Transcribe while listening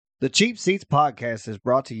The Cheap Seats podcast is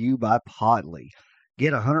brought to you by Podly.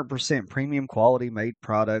 Get 100% premium quality made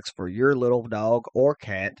products for your little dog or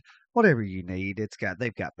cat, whatever you need.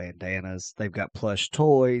 They've got bandanas, they've got plush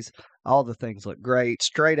toys, all the things look great,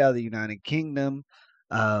 straight out of the United Kingdom.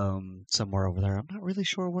 Somewhere over there. I'm not really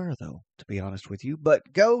sure where though, to be honest with you. But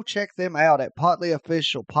go check them out at Podly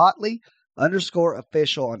Official,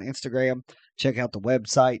 Podly_official on Instagram. Check out the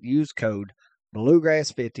website. Use code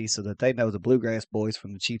Bluegrass50 so that they know the Bluegrass Boys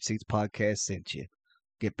from the Cheap Seats podcast sent you.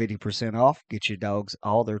 Get 50% off. Get your dogs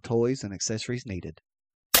all their toys and accessories needed.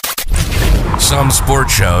 Some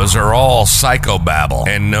sports shows are all psychobabble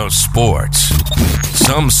and no sports.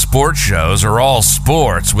 Some sports shows are all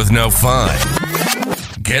sports with no fun.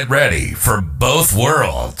 Get ready for both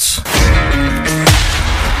worlds.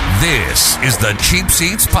 This is the Cheap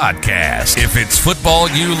Seats Podcast. If it's football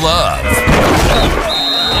you love,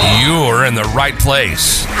 you're in the right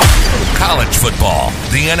place. College football,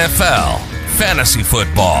 the NFL, fantasy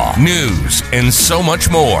football, news, and so much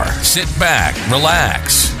more. Sit back,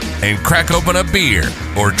 relax, and crack open a beer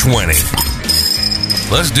or 20.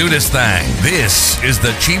 Let's do this thing. This is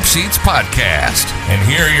the Cheap Seats Podcast. And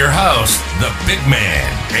here are your hosts, the Big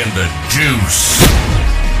Man and the Juice.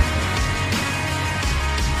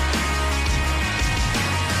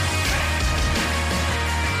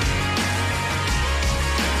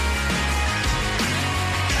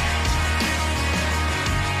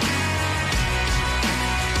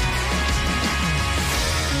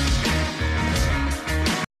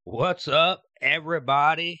 What's up,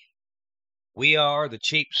 everybody? We are the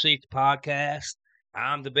Cheap Seats Podcast.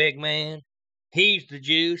 I'm the Big Man. He's the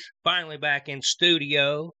Juice. Finally back in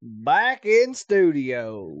studio. Back in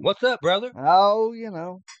studio. What's up, brother? Oh,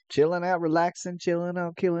 chilling out, relaxing, chilling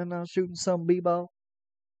out, killing out, shooting some b-ball.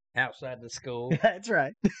 Outside the school. That's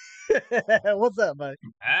right. What's up, mate?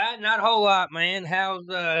 Not a whole lot, man. How's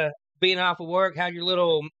being off of work? How's your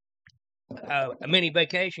little mini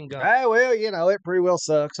vacation going? Well, it pretty well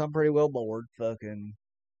sucks. I'm pretty well bored. Fucking.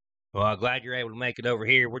 Well, I'm glad you're able to make it over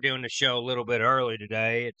here. We're doing the show a little bit early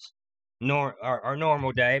today. It's our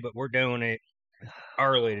normal day, but we're doing it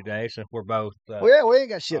early today, so we're both. Well, we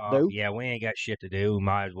ain't got shit to do. Yeah, we ain't got shit to do. We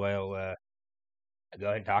might as well go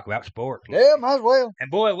ahead and talk about sports. Yeah, might as well. And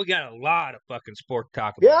boy, we got a lot of fucking sport to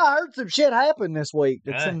talk about. Yeah, I heard some shit happen this week.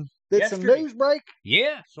 Did some news break?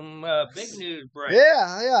 Yeah, some big news break.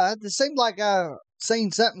 Yeah. It seemed like I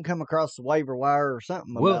seen something come across the waiver wire or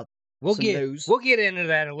something about some news. We'll get into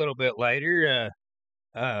that a little bit later.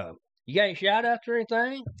 You got any shout-outs or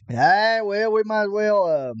anything? Yeah, well, we might as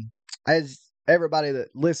well. As everybody that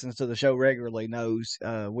listens to the show regularly knows,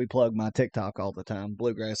 we plug my TikTok all the time,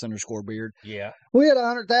 Bluegrass_beard. Yeah. We had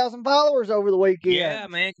 100,000 followers over the weekend. Yeah,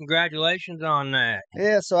 man. Congratulations on that.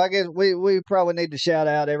 Yeah, so I guess we probably need to shout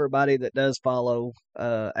out everybody that does follow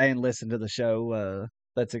and listen to the show.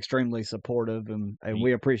 That's extremely supportive, and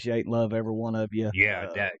we appreciate and love every one of you. Yeah,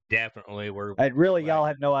 definitely. Y'all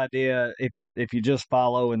have no idea if you just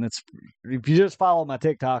follow if you just follow my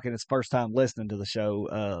TikTok and it's first time listening to the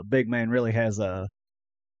show. Big Man really has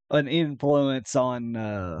an influence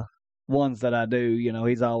on ones that I do.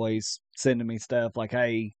 He's always sending me stuff like,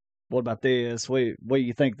 "Hey, what about this? What do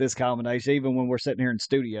you think this combination?" Even when we're sitting here in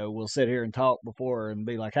studio, we'll sit here and talk before and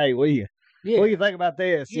be like, "Hey, what do you think about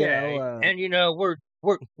this?" Yeah, and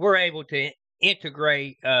we're able to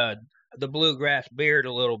integrate the bluegrass beard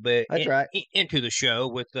a little bit. That's right. Into the show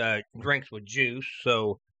with drinks with juice,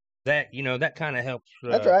 so that that kind of helps.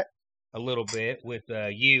 That's right. A little bit with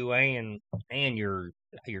you and your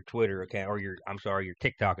Twitter account or your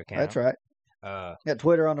TikTok account. That's right. Got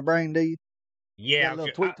Twitter on the brain, do you? Yeah,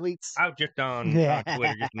 tweets. I was just on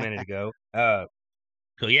Twitter just a minute ago.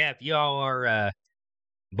 So yeah, if y'all are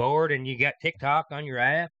bored and you got TikTok on your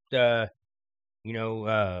app, go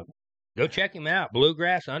check him out.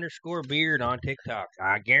 Bluegrass_beard on TikTok.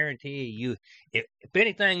 I guarantee you, if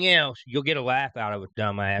anything else, you'll get a laugh out of his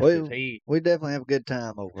dumbass. We definitely have a good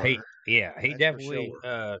time over there. He definitely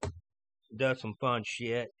does some fun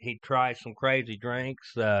shit. He tries some crazy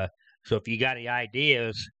drinks. So if you got any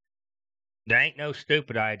ideas, there ain't no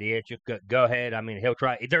stupid idea. Just go ahead. I mean, he'll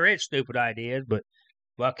try. There is stupid ideas, but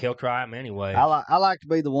fuck, he'll try them anyway. I like to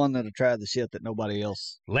be the one that'll try the shit that nobody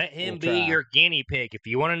else. Let him be your guinea pig. If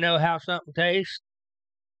you want to know how something tastes,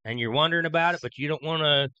 and you're wondering about it, but you don't want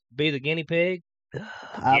to be the guinea pig,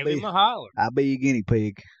 give him a holler. I'll be your guinea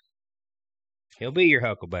pig. He'll be your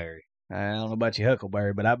Huckleberry. I don't know about your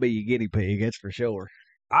Huckleberry, but I'll be your guinea pig. That's for sure.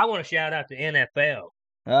 I want to shout out the NFL.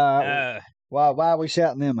 Why are we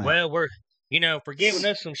shouting them out? Well, we're for giving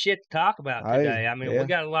us some shit to talk about today. I mean, we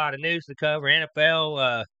got a lot of news to cover.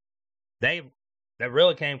 NFL, they that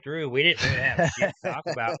really came through. We didn't really have shit to talk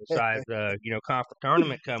about besides conference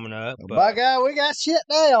tournament coming up. But my God, we got shit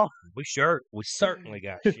now. We certainly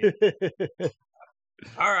got shit.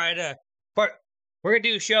 All right, but we're gonna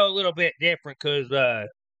do a show a little bit different because the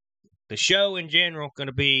show in general going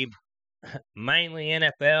to be mainly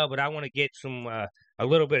NFL, but I want to get some a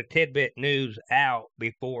little bit of tidbit news out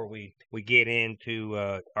before we get into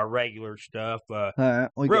our regular stuff. All right,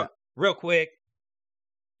 real quick,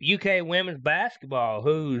 UK women's basketball,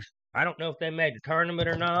 I don't know if they made the tournament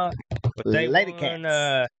or not, but they Lady won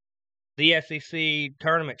Cats. The SEC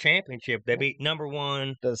tournament championship. They beat number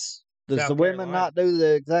 1. Does South the women Carolina. not do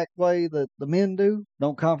the exact way that the men do?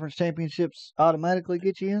 Don't conference championships automatically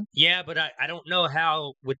get you in? Yeah, but I don't know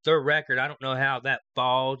how, with their record, I don't know how that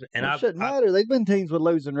falls. And it shouldn't matter. They've been teams with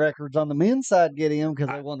losing records on the men's side get in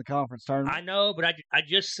because they won the conference tournament. I know, but I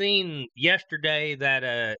just seen yesterday that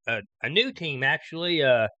a new team, actually,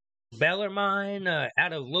 Bellarmine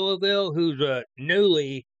out of Louisville, who's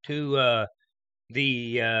newly to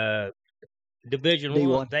the Division D1.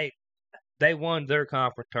 1, they won their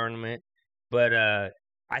conference tournament, but I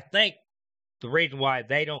think the reason why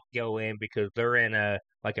they don't go in because they're in a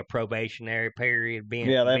probationary period. They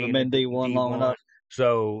haven't been D1 long enough.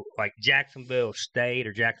 So like Jacksonville State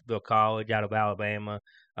or Jacksonville College out of Alabama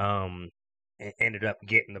ended up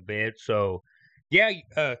getting the bid. So yeah,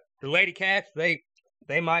 the Lady Cats they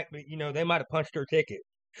might have punched their ticket.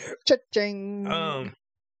 Cha-ching.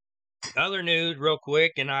 Other news, real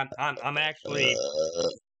quick, and I'm actually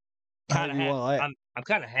kind of I'm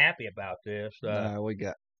kind of happy about this. We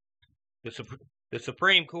got the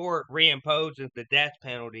Supreme Court reimposes the death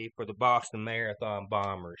penalty for the Boston Marathon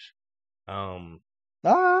bombers.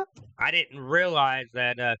 I didn't realize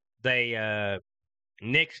that they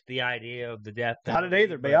nixed the idea of the death penalty. I didn't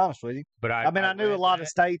either, to be honest with you. But I knew a lot of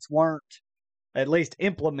states weren't at least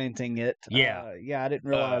implementing it. Yeah, I didn't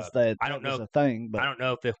realize that was a thing. But I don't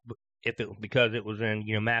know if it was because it was in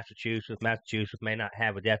Massachusetts. Massachusetts may not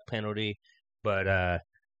have a death penalty, but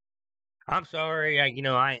I'm sorry. I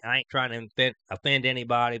ain't trying to offend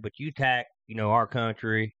anybody, but you attack our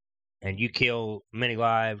country and you kill many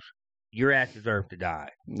lives. Your ass deserves to die.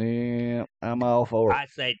 Yeah, I'm all for it. I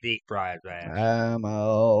say deep fry his ass. I'm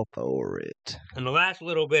all for it. And the last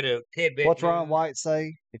little bit of tidbit. What's Ron White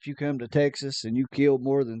say? If you come to Texas and you kill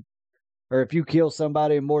if you kill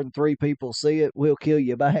somebody and more than 3 people see it, we'll kill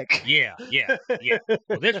you back. Yeah.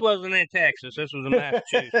 Well, this wasn't in Texas. This was in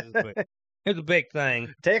Massachusetts, but it's a big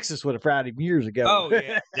thing. Texas would have fried him years ago. Oh,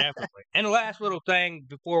 yeah, definitely. And the last little thing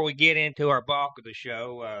before we get into our bulk of the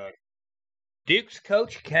show, Duke's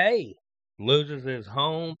Coach K loses his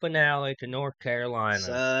home finale to North Carolina.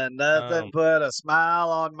 Son, nothing put a smile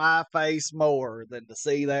on my face more than to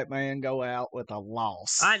see that man go out with a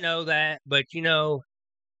loss. I know that, but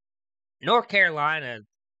North Carolina,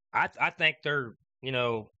 I think they're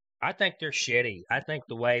shitty. I think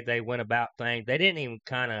the way they went about things, they didn't even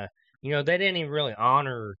they didn't even really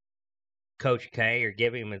honor Coach K or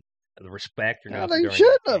give him the respect or nothing. They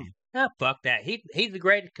shouldn't have. No, fuck that. He's the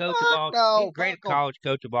greatest coach of all. He's the greatest college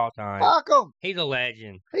coach of all time. Fuck him. He's a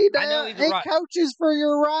legend. He coaches for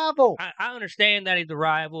your rival. I understand that he's a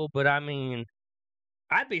rival, but I mean,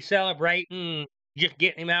 I'd be celebrating just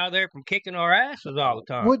getting him out of there from kicking our asses all the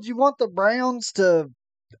time. Would you want the Browns to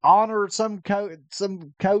honor some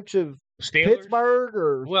coach of Steelers? Pittsburgh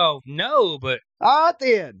or? Well, no, but all right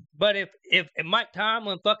then. But if Mike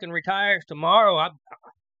Tomlin fucking retires tomorrow,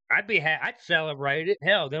 I'd be I'd celebrate it.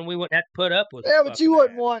 Hell, then we wouldn't have to put up with. Yeah, but you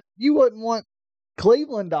wouldn't want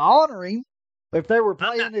Cleveland to honor him if they were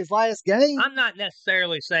playing his last game. I'm not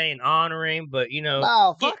necessarily saying honor him, but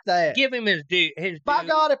no, fuck that. Give him his due. By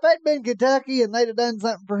God, if that'd been Kentucky and they'd have done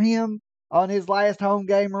something for him on his last home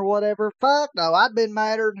game or whatever, fuck no, I'd been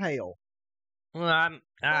madder than hell. Well,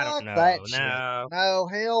 I don't know. That no, shit. No,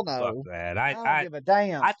 hell no. Fuck that. I don't give a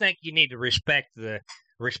damn. I think you need to respect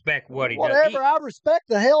what he does. Whatever, I respect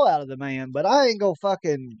the hell out of the man, but I ain't gonna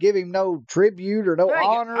fucking give him no tribute or no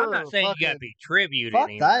honor. I'm not saying you gotta be tributed fuck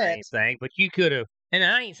him that. or anything, but you could have. And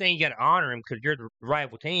I ain't saying you gotta honor him because you're the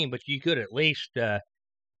rival team, but you could at least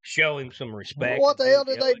show him some respect. What the hell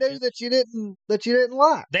did they do that you didn't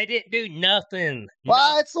like? They didn't do nothing.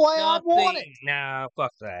 Well, that's the way I'd want it. No,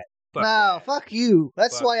 fuck that. Fuck you.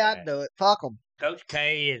 That's the way I'd do it. Fuck them. Coach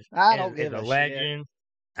K is a legend,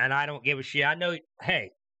 and I don't give a shit. I know.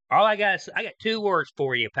 Hey, I got 2 words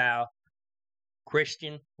for you, pal.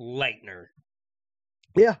 Christian Laettner.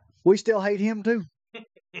 Yeah, we still hate him too.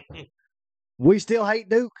 We still hate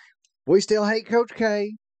Duke. We still hate Coach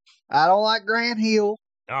K. I don't like Grant Hill.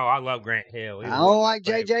 Oh, I love Grant Hill. I don't like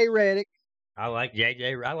J.J. Redick. I like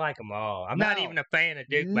JJ. I like them all. I'm not No. even a fan of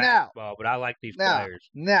Duke No. basketball, but I like these No. players.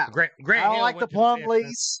 No. Grant I don't Hill like the went to Pistons.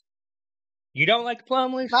 Plumlees. You don't like the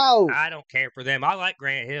Plumlees? No. I don't care for them. I like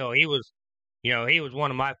Grant Hill. He was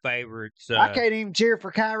one of my favorites. I can't even cheer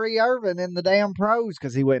for Kyrie Irving in the damn pros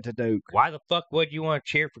because he went to Duke. Why the fuck would you want to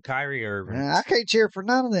cheer for Kyrie Irving? I can't cheer for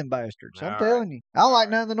none of them bastards. I'm All telling you. I don't like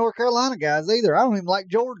none of the North Carolina guys either. I don't even like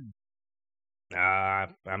Jordan. I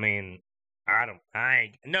mean, I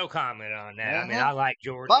ain't no comment on that. I mean, I like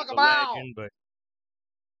Jordan, Fuck the 'em all. legend, but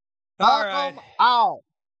Fuck all right. 'em all.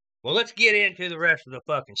 Well, let's get into the rest of the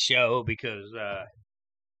fucking show because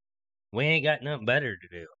we ain't got nothing better to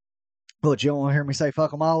do. But you don't want to hear me say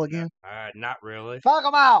fuck them all again? Not really. Fuck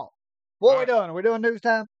them all. What All are we doing? Are we doing news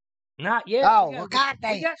time? Not yet. Oh, we well, got,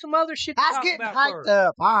 goddamn. we got some other shit to I was talk getting about hyped first.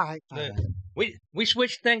 up. All right. Fine. We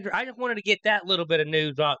switched things. I just wanted to get that little bit of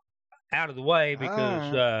news out of the way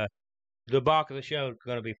because the bulk of the show is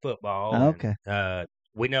going to be football. Okay. And,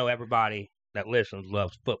 we know everybody that listens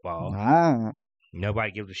loves football. All right.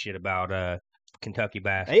 Nobody gives a shit about Kentucky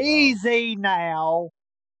basketball, Easy now.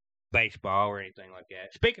 baseball, or anything like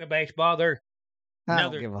that. Speaking of baseball, I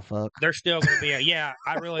Another- don't give a fuck. they're still going to be I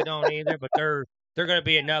really don't either, but they're going to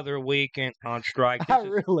be another weekend on strike. I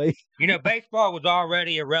really. Baseball was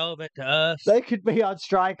already irrelevant to us. They could be on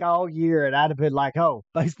strike all year, and I'd have been like, "Oh,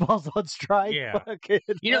 baseball's on strike." Yeah. Fucking-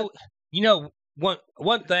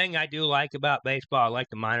 One thing I do like about baseball, I like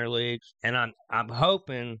the minor leagues, and I'm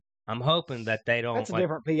hoping that they don't. That's a like,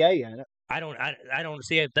 different PA, ain't it? I don't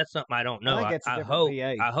see it. That's something I don't know. I think it's a I different hope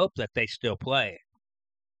PA. I hope that they still play.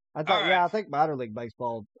 I think, All right. I think minor league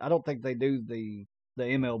baseball. I don't think they do the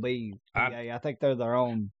MLB PA. I think they're their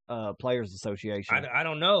own players association. I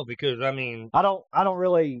don't know because I mean I don't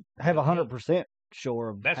really have 100% sure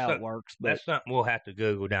of That's how the- it works, but that's something we'll have to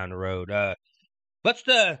Google down the road. Let's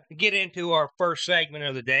get into our first segment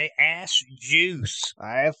of the day, Ass Juice.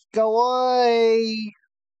 ask away.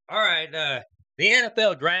 All right, the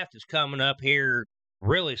NFL draft is coming up here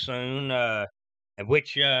really soon,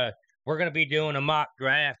 which we're going to be doing a mock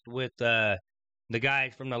draft with the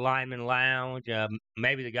guys from the Lyman Lounge,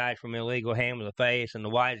 maybe the guys from Illegal Ham of the Face, and the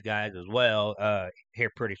Wise guys as well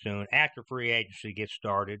here pretty soon after free agency gets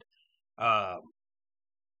started.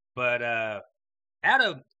 But out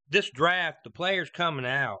of this draft, the players coming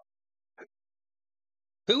out,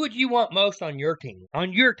 who would you want most on your team?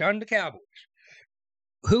 On the Cowboys?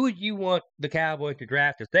 Who would you want the Cowboys to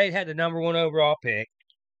draft if they had the number 1 overall pick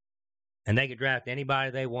and they could draft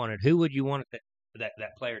anybody they wanted? Who would you want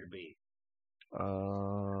that player to be?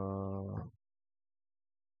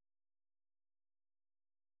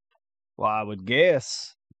 Well, I would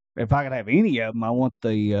guess if I could have any of them, I want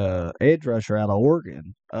the edge rusher out of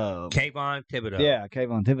Oregon. Kayvon Thibodeau. Yeah,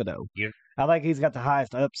 Kayvon Thibodeau. Yeah. I think he's got the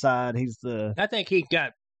highest upside. I think he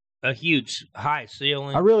got a huge high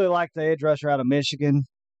ceiling. I really like the edge rusher out of Michigan.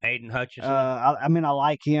 Aiden Hutchinson. I mean, I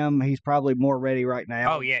like him. He's probably more ready right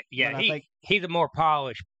now. Oh, yeah. but I think- He's a more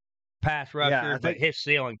polished pass rusher, I but think- his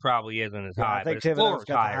ceiling probably isn't as Yeah, high. I think but his floor Thibodeau's is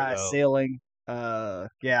got the higher, highest though. ceiling.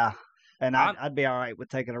 Yeah. And I'd be all right with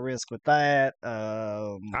taking a risk with that.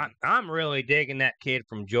 I'm really digging that kid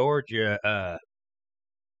from Georgia,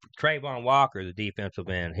 Trayvon Walker, the defensive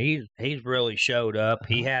end. He's really showed up.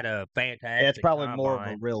 He had a fantastic. it's probably more of a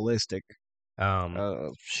combine. realistic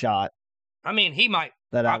shot I mean, he might.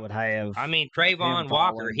 that I would have. I mean, him Trayvon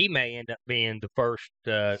Walker, falling. he may end up being the first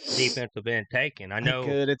defensive end taken. I know.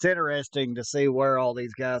 Good. It's interesting to see where all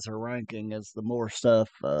these guys are ranking as the more stuff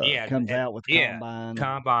comes out with combine.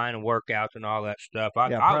 Combine and workouts and all that stuff.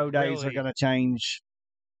 Pro days are going to change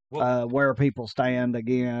where people stand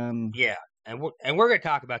again. Yeah, and we're going to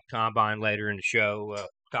talk about the combine later in the show.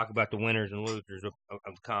 Talk about the winners and losers of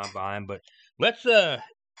the combine. But let's.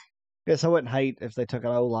 Guess I wouldn't hate if they took an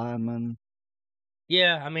O lineman,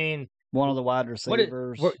 Yeah, I mean, one of the wide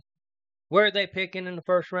receivers. where are they picking in the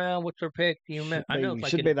first round? What's their pick? Do you remember? I know it's like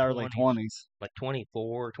should in be the early 20s. like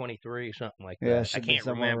 24, 23, something like that. Yeah, it I should be can't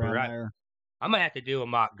somewhere remember. around there. I'm gonna have to do a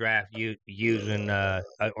mock draft using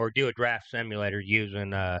or do a draft simulator using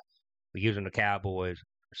the Cowboys.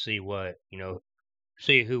 See what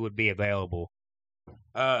see who would be available.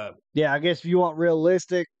 Yeah, I guess if you want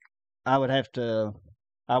realistic, I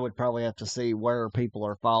would probably have to see where people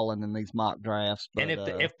are falling in these mock drafts. But,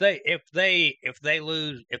 and if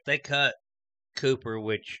they cut Cooper,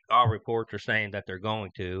 which all reports are saying that they're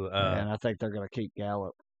going to, and I think they're going to keep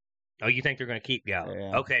Gallup. Oh, you think they're going to keep Gallup?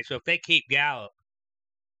 Yeah. Okay, so if they keep Gallup,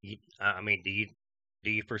 I mean, do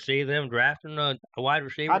you foresee them drafting a wide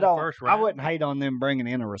receiver in the first round? I wouldn't hate on them bringing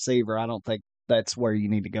in a receiver. I don't think that's where you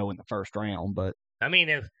need to go in the first round. But I mean,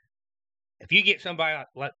 if you get somebody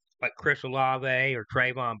like Chris Olave or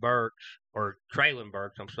Trayvon Burks or Traylon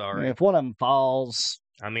Burks. I'm sorry. If one of them falls,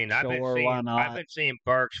 I mean, sure, why not? I've been seeing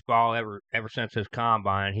Burks fall ever since his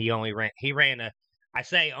combine. He ran a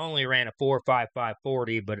 4.55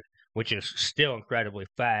 40, but which is still incredibly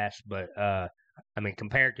fast. But I mean,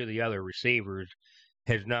 compared to the other receivers,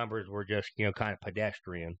 his numbers were just kind of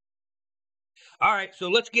pedestrian. All right, so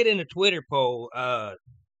let's get into Twitter poll. I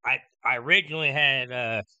originally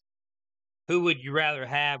had who would you rather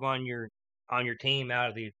have on your team out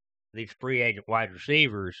of these free agent wide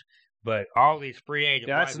receivers, but all these free agent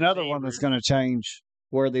that's another one that's going to change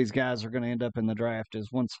where these guys are going to end up in the draft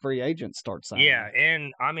is once free agents start signing. Yeah,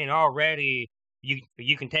 and I mean already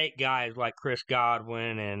you can take guys like Chris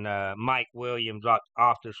Godwin and Mike Williams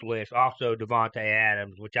off this list. Also Devontae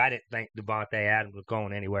Adams, which I didn't think Devontae Adams was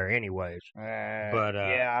going anywhere anyways. But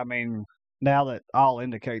yeah, I mean now that all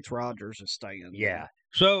indicates Rodgers is staying. Yeah.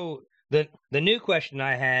 So the new question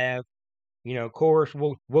I have, of course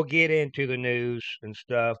we'll get into the news and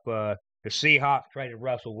stuff. The Seahawks traded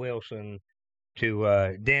Russell Wilson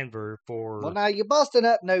to Denver for. Well, now you're busting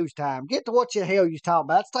up news time. Get to what the hell you're talking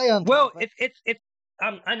about. Stay on. Well, it's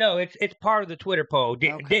I know it's part of the Twitter poll.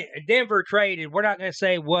 Okay. Denver traded. We're not going to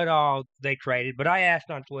say what all they traded, but I asked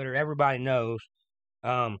on Twitter. Everybody knows.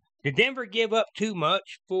 Did Denver give up too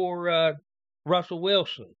much for Russell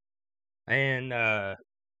Wilson? And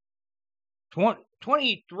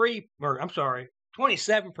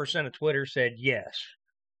 27% of Twitter said yes.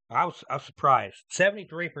 I was surprised.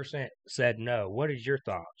 73% said no. What is your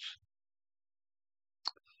thoughts?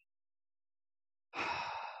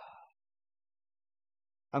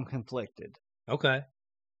 I'm conflicted. Okay.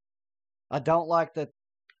 I don't like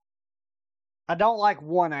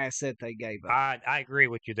one asset they gave us. I agree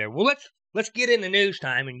with you there. Well, let's get into news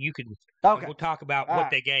time, and you can. Okay. We'll talk about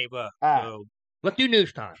what they gave up. All So let's do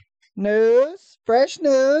news time. Fresh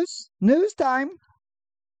news time.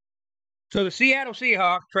 So the Seattle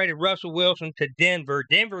Seahawks traded Russell Wilson to Denver.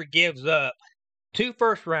 Denver gives up 2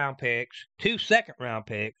 first-round picks, 2 second-round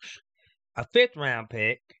picks, a 5th-round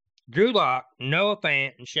pick, Drew Lock, Noah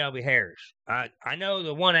Fant, and Shelby Harris. I know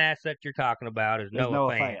the one asset you're talking about is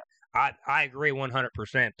Noah Fant. I agree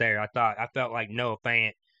 100% there. I felt like Noah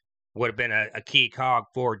Fant would have been a key cog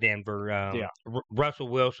for Denver. Russell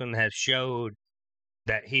Wilson has showed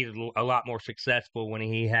that he's a lot more successful when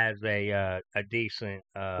he has a decent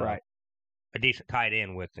a decent tight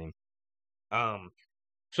end with him.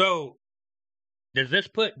 So does this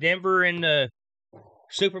put Denver in the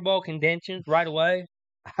Super Bowl contention right away?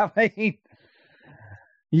 I mean,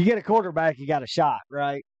 you get a quarterback, you got a shot,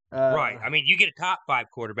 right? Right. I mean, you get a top 5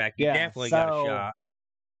 quarterback, you definitely got a shot.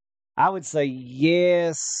 I would say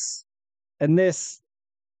yes, and this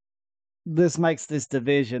makes this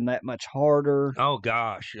division that much harder. Oh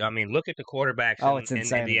gosh, I mean, look at the quarterbacks in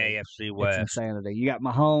the AFC West. It's insanity. You got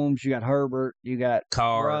Mahomes, you got Herbert, you got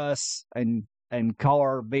Carr, Russ, and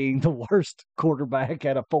Carr being the worst quarterback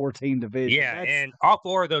at a 14 division. Yeah, and all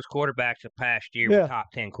 4 of those quarterbacks of past year were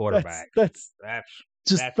top 10 quarterbacks. That's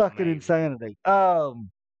just fucking amazing. insanity.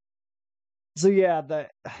 So yeah,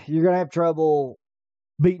 you're gonna have trouble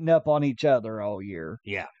beating up on each other all year.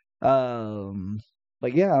 Yeah.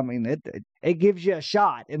 But yeah, I mean, it gives you a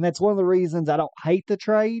shot, and that's one of the reasons I don't hate the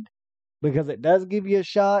trade, because it does give you a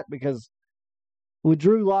shot. Because with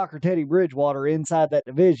Drew Lock or Teddy Bridgewater inside that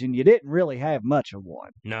division, you didn't really have much of one.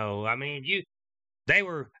 No, I mean they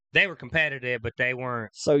were competitive, but they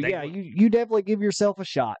weren't. So you definitely give yourself a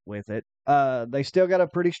shot with it. They still got a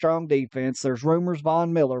pretty strong defense. There's rumors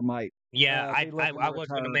Von Miller might. Yeah, I was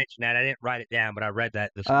going to mention that. I didn't write it down, but I read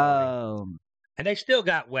that this morning. And they still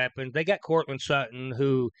got weapons. They got Cortland Sutton,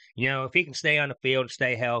 who, if he can stay on the field and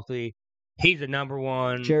stay healthy, he's the number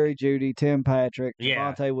one. Jerry Jeudy, Tim Patrick,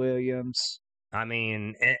 Javonte Williams. I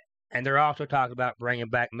mean, and they're also talking about bringing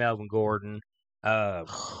back Melvin Gordon. Son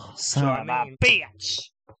of a bitch.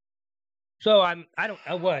 So I don't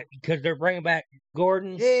know what, because they're bringing back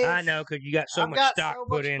Gordon. Yes. I know, because you got so much stock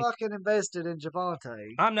put in. Fucking invested in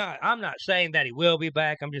Javonte. I'm not saying that he will be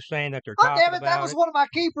back. I'm just saying that they're talking about it. That was one of my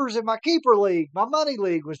keepers in my keeper league. My money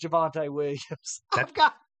league was Javonte Williams. God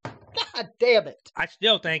damn it! I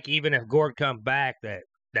still think even if Gordon comes back, that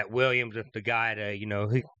Williams is the guy to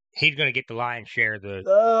he's going to get the lion's share of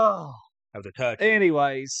the touch.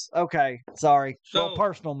 Anyways, okay, sorry. So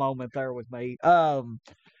personal moment there with me.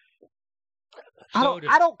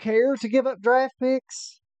 I don't care to give up draft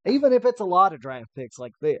picks, even if it's a lot of draft picks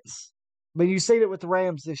like this. I mean, you've seen it with the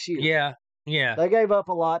Rams this year. Yeah. They gave up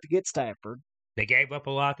a lot to get Stafford. They gave up a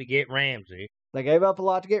lot to get Ramsey. I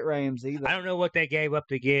don't know what they gave up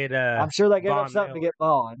to get. I'm sure they gave up something to get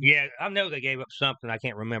Vaughn. Yeah, I know they gave up something. I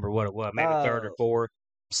can't remember what it was. Maybe 3rd or 4th.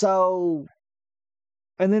 So,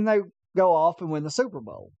 and then they go off and win the Super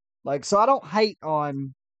Bowl. Like, so I don't hate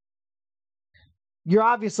on. You're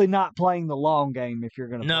obviously not playing the long game if you're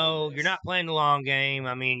going to. No, you're not playing the long game.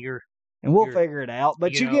 I mean, and we'll figure it out.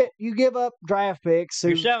 But you give up draft picks.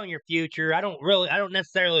 You're selling your future. I don't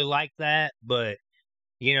necessarily like that, but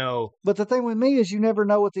But the thing with me is you never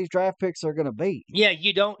know what these draft picks are going to be. Yeah,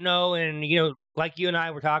 you don't know, and like you and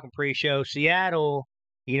I were talking pre-show, Seattle,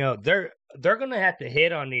 they're going to have to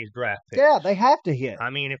hit on these draft picks. Yeah, they have to hit.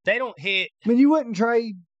 I mean, if they don't hit, I mean, you wouldn't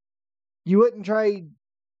trade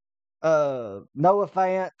Noah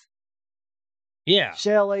Fant,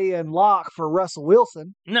 Shelley, and Locke for Russell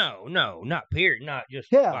Wilson. No, not period, not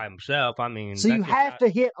just by himself. I mean, so you have to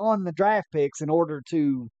hit on the draft picks in order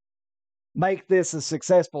to make this a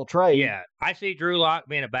successful trade. Yeah, I see Drew Lock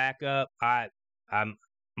being a backup.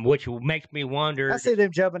 Which makes me wonder. I see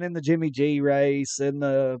them jumping in the Jimmy G race and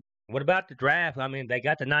the. What about the draft? I mean, they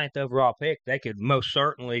got the 9th overall pick. They could most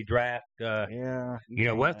certainly draft.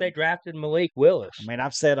 What if they drafted Malik Willis? I mean,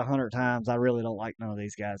 I've said 100 times I really don't like none of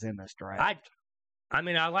these guys in this draft. I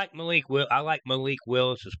like Malik. I like Malik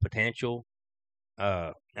Willis's potential.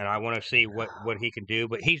 And I want to see what he can do,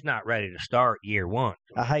 but he's not ready to start year one.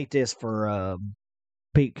 I hate this for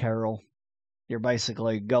Pete Carroll. You're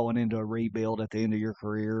basically going into a rebuild at the end of your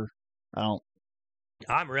career. I'm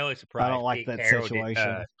really surprised. I don't like Pete that Carroll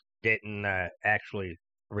situation. Didn't actually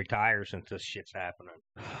retire since this shit's happening.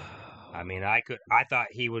 I mean, I thought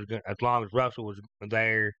he was going as long as Russell was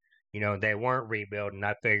there. They weren't rebuilding.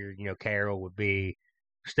 I figured Carroll would be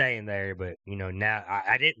staying there, but now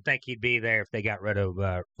I didn't think he'd be there if they got rid of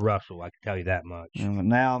Russell. I can tell you that much.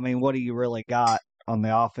 Now, I mean, what do you really got on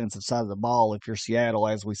the offensive side of the ball if you're Seattle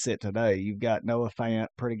as we sit today? You've got Noah Fant,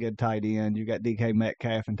 pretty good tight end. You got DK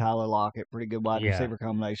Metcalf and Tyler Lockett, pretty good wide receiver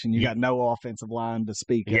combination. You got no offensive line to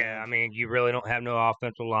speak of. Yeah, I mean, you really don't have no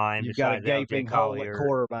offensive line. You've got a gaping hole at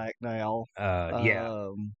quarterback now.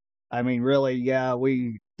 I mean, really,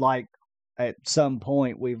 we like. At some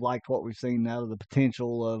point, we've liked what we've seen out of the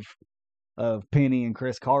potential of Penny and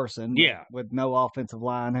Chris Carson. Yeah. With no offensive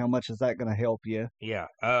line, how much is that going to help you? Yeah.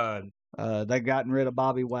 They've gotten rid of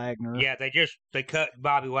Bobby Wagner. Yeah, they cut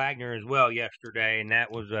Bobby Wagner as well yesterday, and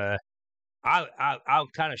that was I was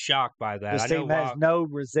kind of shocked by that. This team has no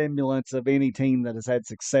resemblance of any team that has had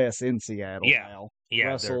success in Seattle. Now. Yeah.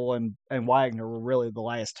 Russell and Wagner were really the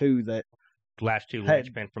last two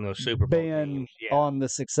linchpin from those Super Bowl teams. Yeah. On the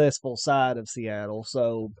successful side of Seattle.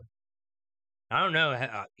 So I don't know.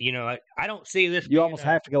 I don't see this. You almost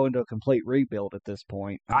have to go into a complete rebuild at this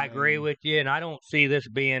point. I agree with you, and I don't see this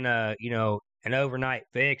being an overnight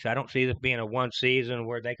fix. I don't see this being a one season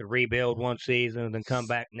where they could rebuild one season and then come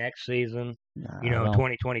back next season.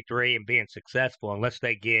 2023 and being successful, unless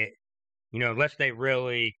they get, unless they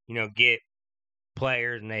really, get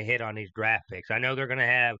players and they hit on these draft picks. I know they're going to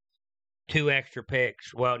have 2 extra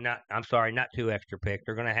picks. Well, not 2 extra picks.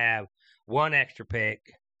 They're going to have 1 extra pick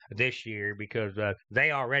this year because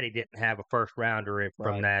they already didn't have a first rounder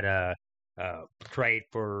from that trade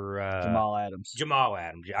for Jamal Adams.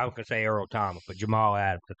 I was going to say Earl Thomas, but Jamal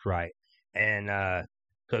Adams, that's right. And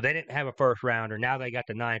so they didn't have a first rounder. Now they got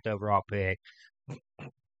the 9th overall pick.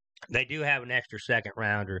 They do have an extra second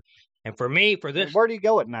rounder. And for me, for this, where do you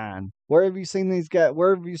go at 9? Where have you seen these guys?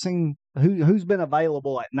 Where have you seen who's been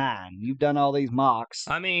available at 9? You've done all these mocks.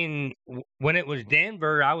 I mean, when it was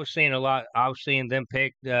Denver, I was seeing a lot. I was seeing them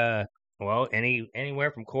pick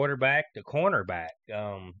anywhere from quarterback to cornerback.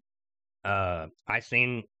 I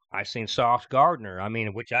seen Sauce Gardner. I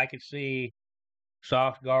mean, which I could see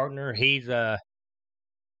Sauce Gardner. He's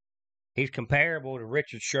comparable to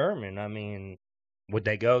Richard Sherman. I mean. Would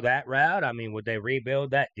they go that route? I mean, would they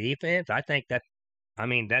rebuild that defense? I think that's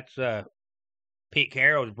Pete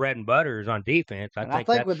Carroll's bread and butter is on defense. I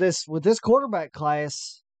think with this quarterback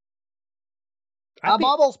class, I'm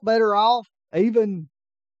almost better off. They've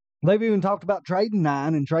even talked about trading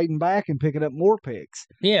 9 and trading back and picking up more picks.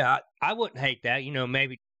 Yeah, I wouldn't hate that.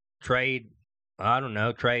 Maybe trade. I don't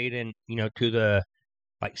know, trade and to the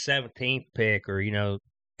 17th pick or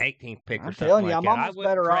 18th pick or something. I'm telling you, I'm almost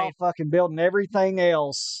better off fucking building everything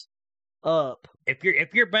else up. If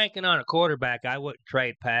you're banking on a quarterback, I wouldn't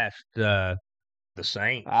trade past the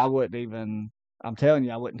Saints. I wouldn't even. I'm telling you,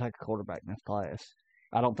 I wouldn't take a quarterback in this class.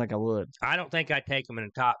 I don't think I would. I don't think I'd take him in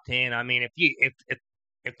the top 10. I mean,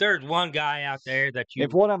 if there's one guy out there that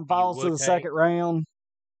if one of them falls to the second round,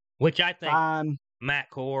 which I think fine. Matt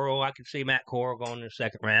Corral, I could see Matt Corral going in the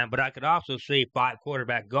second round, but I could also see 5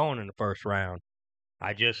 quarterback going in the first round.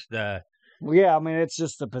 I just yeah, I mean it's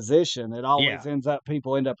just the position. It always ends up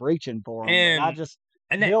people end up reaching for them. And I just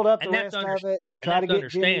build up the rest of it. Try to get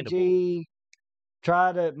Jimmy G.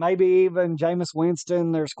 try to maybe even Jameis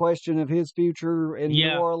Winston. There's question of his future in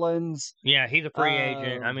New Orleans. Yeah, he's a free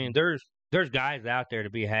agent. I mean, there's guys out there to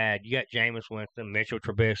be had. You got Jameis Winston, Mitchell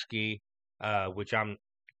Trubisky, which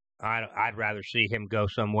I'd rather see him go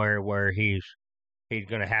somewhere where he's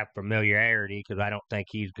going to have familiarity, because I don't think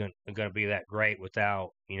he's going to be that great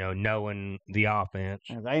without knowing the offense.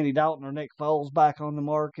 Is Andy Dalton or Nick Foles back on the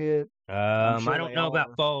market? I don't know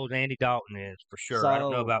about Foles. Andy Dalton is for sure. So, I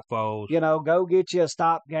don't know about Foles. Go get you a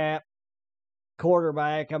stopgap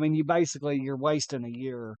quarterback. I mean, you're wasting a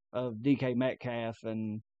year of DK Metcalf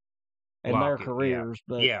and their careers.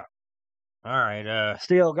 Yeah. But yeah. All right.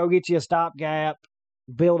 Still, go get you a stopgap.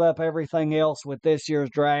 Build up everything else with this year's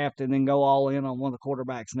draft, and then go all in on one of the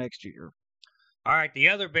quarterbacks next year. All right, the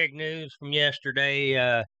other big news from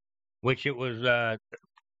yesterday, which it was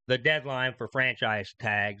the deadline for franchise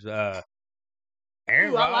tags. Aaron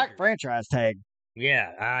Rodgers. I like franchise tag. Yeah,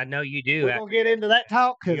 I know you do. We're going to get into that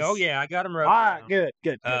talk. Oh, yeah, I got them right. All right,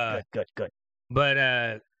 good.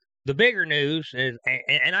 But the bigger news is,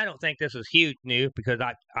 and I don't think this is huge news, because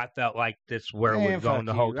I felt like this is where we're going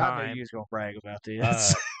the whole time. I knew you was going to brag about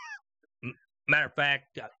this. Matter of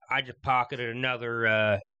fact, I just pocketed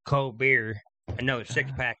another cold beer, another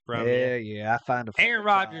 6-pack from you. Yeah, I find it. Aaron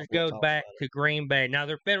Rodgers goes back to Green Bay. Now,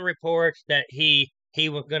 there have been reports that he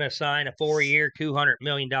was going to sign a 4-year, $200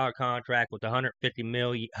 million contract with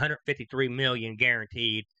 $153 million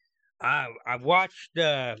guaranteed. I've watched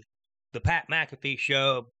the Pat McAfee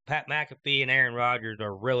show. Pat McAfee and Aaron Rodgers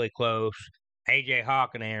are really close. A.J. Hawk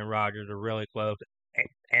and Aaron Rodgers are really close.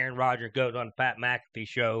 Aaron Rodgers goes on the Pat McAfee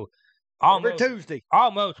show every Tuesday.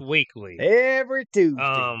 Almost weekly. Every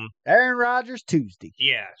Tuesday. Aaron Rodgers Tuesday.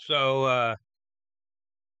 Yeah, so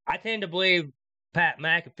I tend to believe Pat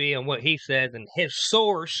McAfee and what he says, and his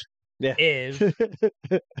source is,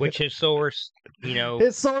 which his source,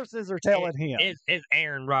 his sources are telling him is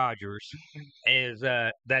Aaron Rodgers, is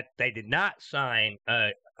that they did not sign a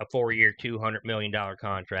 4-year, $200 million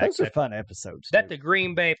contract. Those are fun episodes. That the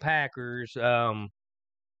Green Bay Packers and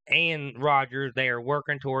Rodgers, they are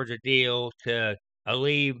working towards a deal to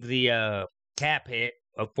alleviate the cap hit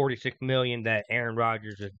of $46 million that Aaron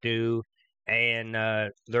Rodgers is due, and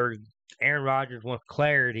Aaron Rodgers wants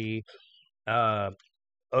clarity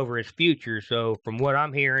over his future. So from what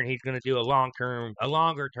I'm hearing, he's going to do a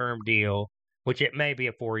longer term deal, which it may be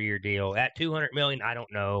a 4-year deal. At $200 million, I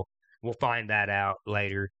don't know. We'll find that out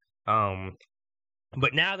later.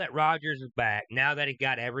 But now that Rodgers is back, now that he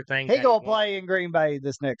got everything, he's gonna play in Green Bay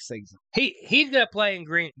this next season. He's gonna play in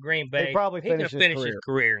Green Bay. He'll probably finish his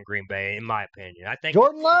career in Green Bay, in my opinion. I think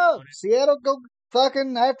Jordan Love, Seattle go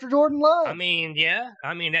fucking after Jordan Love. I mean, yeah.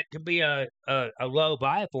 I mean, that could be a low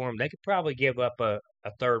buy for him. They could probably give up a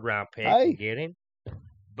 3rd-round pick and get him.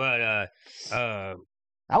 But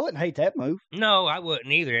I wouldn't hate that move. No, I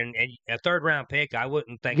wouldn't either. And a 3rd-round pick, I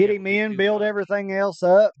wouldn't think. Get him in, build everything else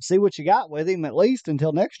up, see what you got with him at least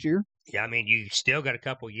until next year. Yeah, I mean, you still got a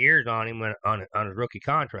couple years on him on his rookie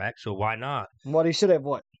contract, so why not? What, he should have,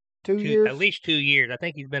 2 years? At least 2 years. I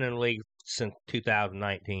think he's been in the league since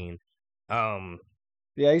 2019. Yeah,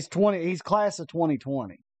 he's 20. He's class of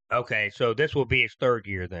 2020. Okay, so this will be his 3rd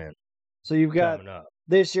year then. So you've got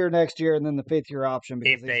this year, next year, and then the 5th-year option.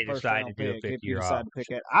 If they decide to do a 5th-year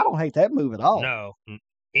option. I don't hate that move at all. No.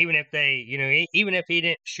 Even if even if he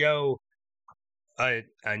didn't show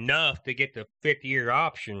enough to get the 5th-year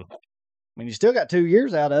option. I mean, you still got 2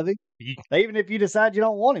 years out of him. Even if you decide you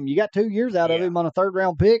don't want him, you got 2 years out of him on a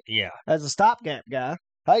 3rd-round pick. Yeah. As a stopgap guy.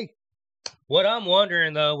 Hey. What I'm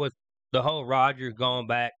wondering, though, with the whole Rodgers going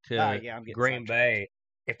back to Green Bay,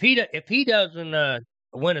 if he doesn't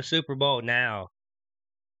win a Super Bowl now,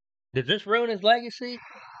 does this ruin his legacy?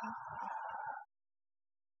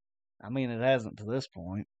 I mean, it hasn't to this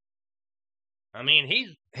point. I mean,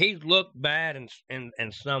 he's looked bad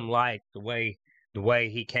in some light the way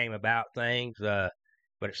he came about things. But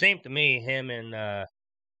it seems to me him and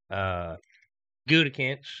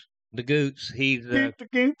Gutekunst, the Goots,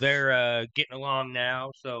 they're getting along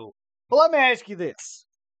now. So, well, let me ask you this: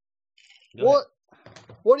 what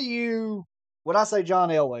do you? When I say John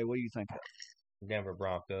Elway, what do you think of? Denver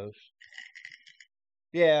Broncos.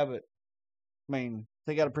 Yeah, but I mean,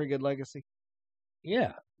 they got a pretty good legacy.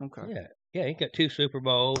 Yeah. Okay. Yeah. He got 2 Super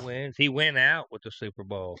Bowl wins. He went out with the Super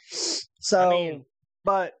Bowl. So,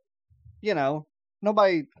 but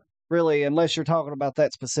nobody really, unless you're talking about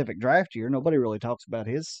that specific draft year, nobody really talks about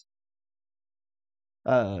his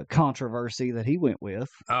controversy that he went with.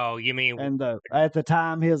 Oh, you mean? And at the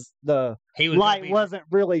time, the light wasn't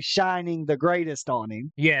really shining the greatest on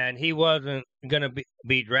him. Yeah, and he wasn't going to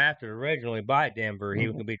be drafted originally by Denver. He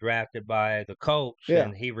was going to be drafted by the Colts,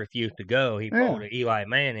 and he refused to go. He followed Eli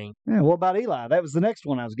Manning. Yeah, what about Eli? That was the next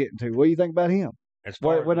one I was getting to. What do you think about him?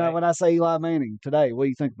 When I say Eli Manning today, what do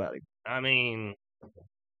you think about him? I mean,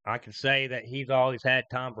 I can say that he's always had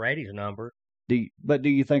Tom Brady's number. Do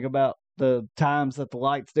you think about the times that the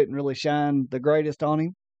lights didn't really shine the greatest on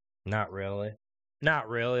him? Not really. Not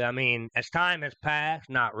really. I mean, as time has passed,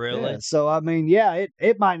 not really. Yeah, so, I mean,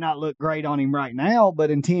 it might not look great on him right now,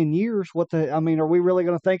 but in 10 years, are we really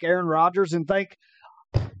going to think Aaron Rodgers and think,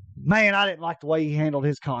 man, I didn't like the way he handled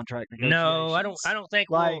his contract negotiations? No, I don't think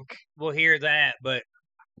we'll hear that, but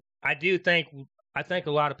I think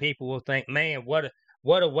a lot of people will think, man, what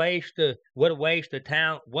a waste of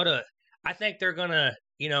talent. I think they're going to,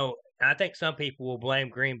 I think some people will blame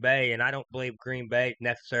Green Bay, and I don't believe Green Bay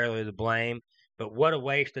necessarily to blame. But what a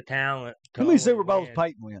waste of talent. How many Super Bowls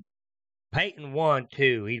Peyton win? Peyton won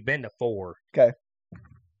 2. He's been to 4. Okay.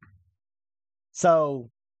 So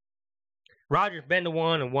Rodgers been to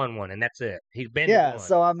 1 and won 1, and that's it. He's been to 1. Yeah,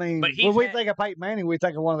 so I mean, when we think of Peyton Manning, we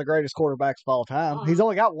think of one of the greatest quarterbacks of all time. He's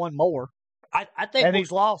only got one more. I think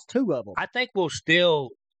he's lost 2 of them. I think we'll still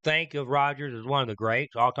think of Rodgers as one of the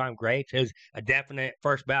greats, all-time greats, as a definite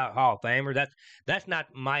first ballot Hall of Famer. That's not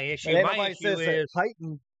my issue. My issue is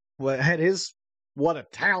Peyton had his. What a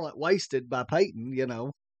talent wasted by Peyton,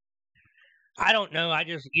 I don't know. I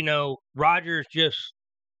just, Rodgers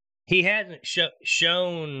he hasn't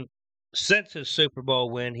shown since his Super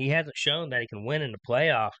Bowl win, he hasn't shown that he can win in the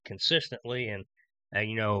playoffs consistently and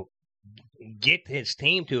get his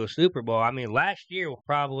team to a Super Bowl. I mean, last year was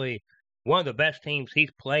probably one of the best teams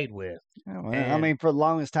he's played with. Yeah, well, I mean, for the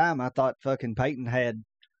longest time, I thought fucking Peyton had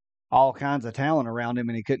all kinds of talent around him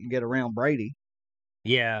and he couldn't get around Brady.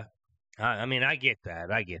 Yeah. I mean, I get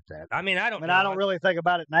that. I mean, I don't really think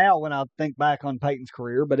about it now when I think back on Peyton's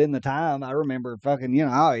career, but in the time, I remember fucking,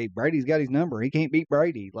 Brady's got his number. He can't beat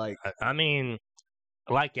Brady. Like, I mean,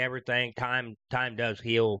 like everything, time does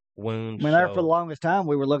heal wounds. I mean, there for the longest time,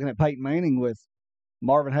 we were looking at Peyton Manning with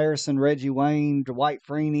Marvin Harrison, Reggie Wayne, Dwight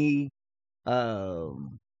Freeney,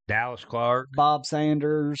 Dallas Clark, Bob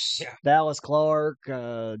Sanders, Dallas Clark,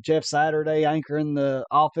 Jeff Saturday anchoring the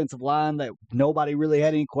offensive line that nobody really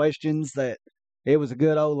had any questions that it was a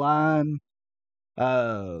good O-line. He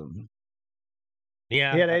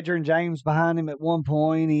had Adrian James behind him at one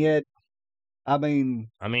point. He had,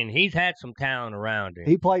 he's had some talent around him.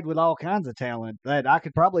 He played with all kinds of talent that I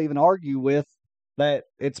could probably even argue with that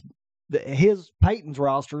Peyton's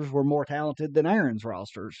rosters were more talented than Aaron's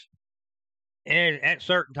rosters. And at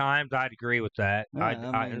certain times, I'd agree with that.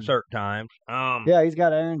 In certain times, he's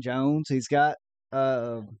got Aaron Jones. He's got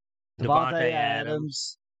Devontae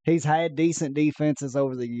Adams. He's had decent defenses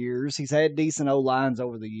over the years. He's had decent O-lines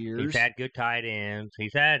over the years. He's had good tight ends. We're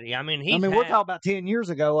talking about 10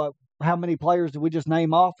 years ago. How many players did we just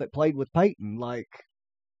name off that played with Peyton?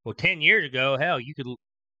 10 years ago, hell, you could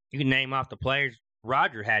name off the players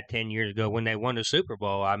Roger had 10 years ago when they won the Super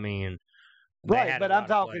Bowl. I mean. Right, but I'm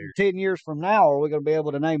talking 10 years from now. Are we going to be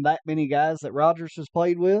able to name that many guys that Rodgers has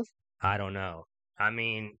played with? I don't know. I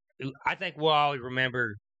mean, I think we'll always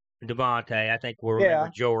remember Devontae. I think we'll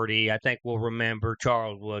remember Jordy. I think we'll remember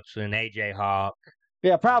Charles Woodson, A.J. Hawk.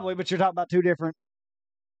 Yeah, probably, but you're talking about 2 different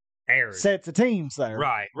sets of teams there.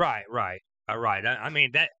 Right. I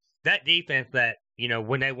mean, that defense that,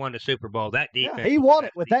 when they won the Super Bowl, that defense. Yeah, he won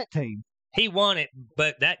it with that team. He won it,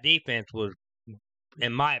 but that defense was,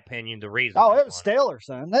 in my opinion, the reason. Oh, it was stellar,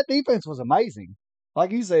 son. That defense was amazing.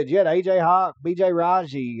 Like you said, you had A.J. Hawk, B.J.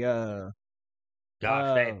 Raji,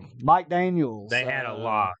 Mike Daniels. They had a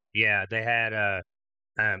lot. Yeah, they had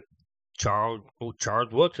Charles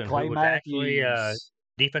Woodson, Clay who was Matthews. actually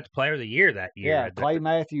Defensive Player of the Year that year. Yeah, Clay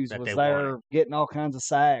Matthews was there getting all kinds of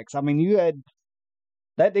sacks. I mean, you had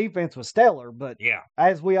that defense was stellar, but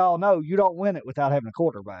as we all know, you don't win it without having a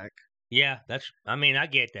quarterback. Yeah, I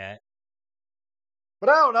get that. But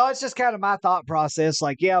I don't know. It's just kind of my thought process.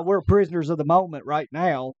 Like, we're prisoners of the moment right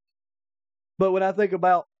now. But when I think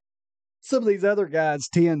about some of these other guys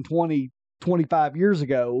 10, 20, 25 years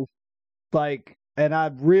ago, and I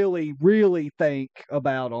really, really think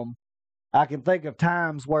about them, I can think of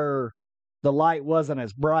times where the light wasn't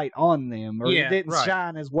as bright on them or it didn't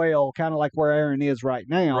shine as well, kind of like where Aaron is right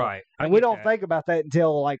now. Right. And we don't think about that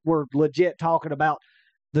until, we're legit talking about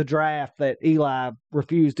the draft that Eli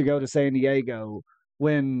refused to go to San Diego,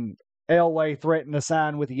 when Elway threatened to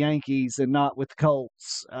sign with the Yankees and not with the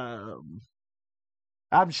Colts.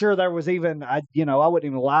 I'm sure there was even, I wouldn't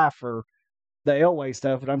even lie for the Elway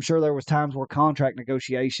stuff, and I'm sure there was times where contract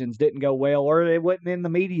negotiations didn't go well, or it wasn't in the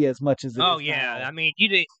media as much as it Oh is yeah, now. I mean, you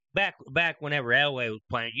didn't back whenever Elway was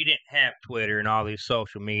playing, you didn't have Twitter and all these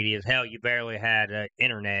social medias. Hell, you barely had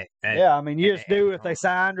internet. Yeah, I mean, you just knew if they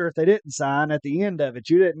signed or if they didn't sign at the end of it.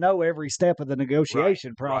 You didn't know every step of the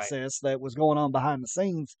negotiation process that was going on behind the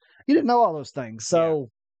scenes. You didn't know all those things. So,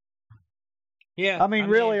 yeah, I mean,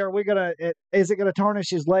 really, are we gonna? Is it gonna tarnish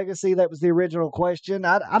his legacy? That was the original question.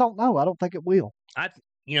 I don't know. I don't think it will. I'm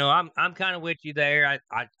kind of with you there.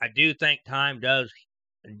 I do think time does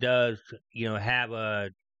have a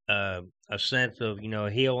sense of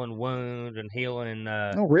healing wounds and healing.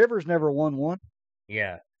 No, Rivers never won one.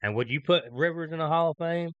 Yeah, and would you put Rivers in the Hall of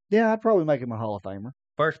Fame? Yeah, I'd probably make him a Hall of Famer.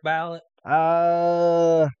 First ballot?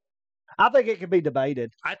 I think it could be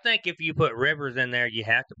debated. I think if you put Rivers in there, you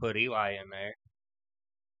have to put Eli in there.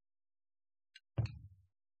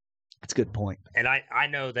 That's a good point. And I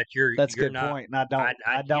know that you're. That's a good point. And I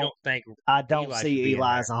don't Eli see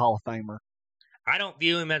Eli as a Hall of Famer. I don't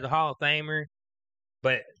view him as a Hall of Famer,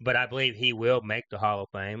 but I believe he will make the Hall of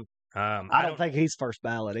Fame. I don't think he's first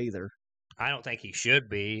ballot either. I don't think he should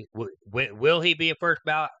be. Will he be a first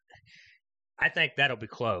ballot? I think that'll be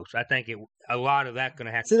close. I think a lot of that's going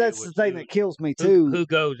to have to do with the thing that kills me too. Who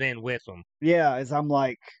goes in with them? Yeah, is I'm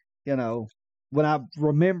like, when I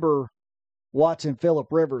remember watching Phillip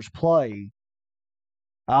Rivers play,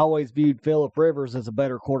 I always viewed Phillip Rivers as a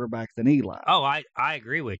better quarterback than Eli. Oh, I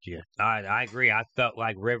agree with you. I agree. I felt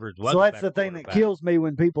like Rivers was. So that's the thing that kills me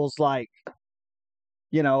when people's like,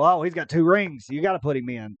 oh, he's got 2 rings. You got to put him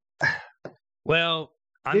in. Well,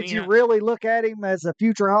 did you really look at him as a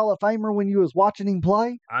future Hall of Famer when you was watching him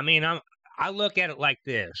play? I mean, I look at it like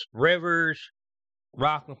this: Rivers,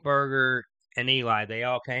 Roethlisberger, and Eli, they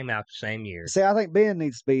all came out the same year. See, I think Ben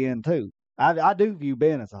needs to be in too. I do view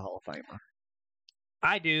Ben as a Hall of Famer.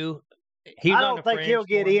 I do. I don't think he'll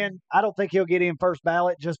get in. I don't think he'll get in first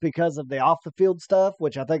ballot just because of the off the field stuff,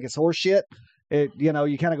 which I think is horseshit.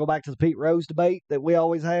 You kind of go back to the Pete Rose debate that we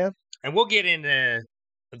always have. And we'll get into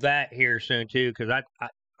that here soon too, because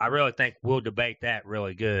I really think we'll debate that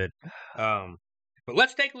really good. But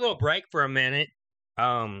let's take a little break for a minute.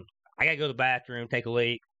 I gotta go to the bathroom, take a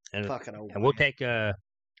leak, and we'll take a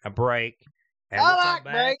break. And we'll come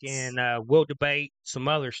back and we'll debate some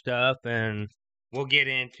other stuff, and we'll get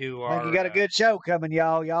into our. I think you got a good show coming,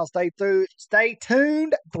 y'all. Y'all stay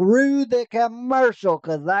tuned through the commercial,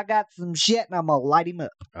 because I got some shit and I'm gonna light him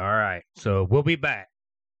up. All right, so we'll be back.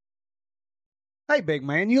 Hey, big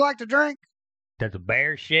man, you like to drink? Does a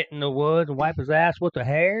bear shit in the woods and wipe his ass with a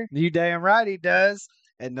hair? You damn right he does.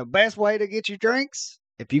 And the best way to get your drinks,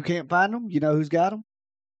 if you can't find them, you know who's got them?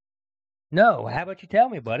 No, how about you tell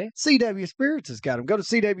me, buddy? CW Spirits has got them. Go to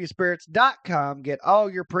CWSpirits.com, get all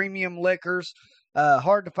your premium liquors,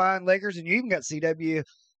 hard to find liquors, and you even got CW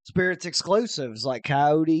Spirits exclusives like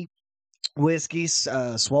Coyote whiskeys,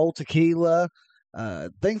 Swole tequila,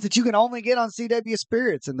 things that you can only get on CW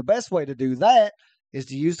Spirits. And the best way to do that is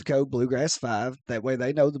to use the code Bluegrass5. That way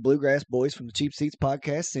they know the Bluegrass Boys from the Cheap Seats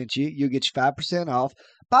podcast sent you. You'll get you 5% off.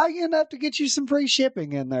 Buy you enough to get you some free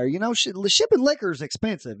shipping in there. Shipping liquor is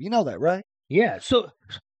expensive. You know that, right? Yeah. So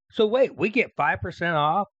wait, we get 5%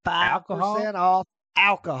 off 5% off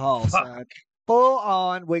alcohol, son. Full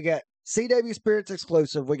on. We got CW Spirits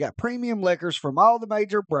exclusive. We got premium liquors from all the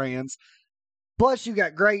major brands. Plus, you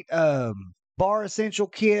got great bar essential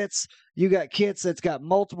kits. You got kits that's got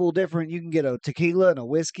multiple different. You can get a tequila and a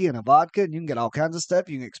whiskey and a vodka, and you can get all kinds of stuff.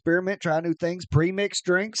 You can experiment, try new things, pre-mixed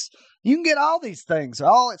drinks. You can get all these things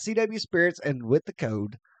all at CW Spirits, and with the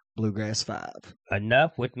code Bluegrass5.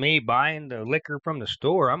 Enough with me buying the liquor from the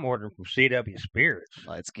store. I'm ordering from CW Spirits.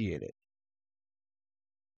 Let's get it.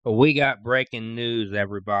 Well, we got breaking news,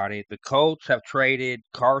 everybody. The Colts have traded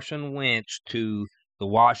Carson Wentz to the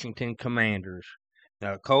Washington Commanders.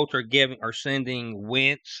 Now, the Colts are sending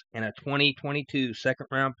Wentz and a 2022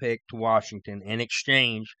 second-round pick to Washington in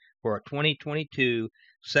exchange for a 2022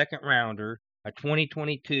 second-rounder, a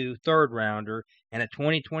 2022 third-rounder, and a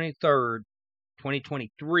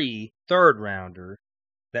 2023 third-rounder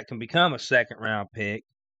that can become a second-round pick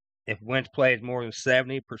if Wentz plays more than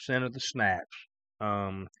 70% of the snaps.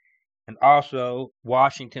 And also,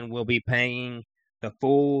 Washington will be paying the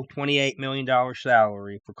full $28 million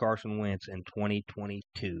salary for Carson Wentz in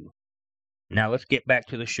 2022. Now, let's get back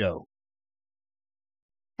to the show.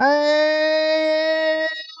 And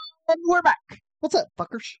we're back. What's up,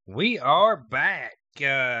 fuckers? We are back.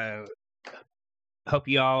 Hope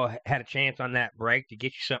you all had a chance on that break to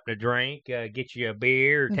get you something to drink, get you a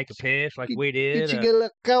beer, or take a piss like we did. Did you get a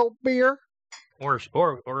little cold beer? or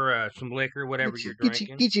some liquor, whatever you're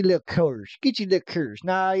drinking. Get your little Coors. Get your little Coors.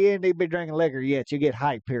 Nah, you ain't been drinking liquor yet. You get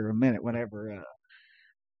hype here in a minute whenever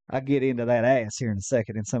I get into that ass here in a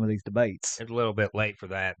second in some of these debates. It's a little bit late for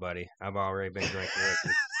that, buddy. I've already been drinking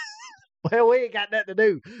liquor. Well, we ain't got nothing to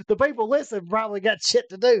do. The people listening probably got shit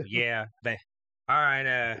to do. Yeah. All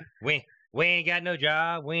right. We ain't got no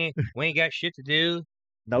job. We ain't got shit to do.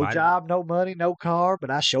 No job, no money, no car,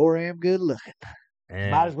 but I sure am good looking.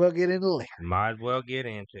 Might as well get into liquor. Might as well get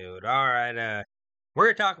into it. All right.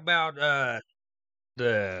 We're gonna talk about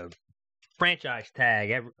the franchise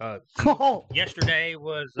tag. Yesterday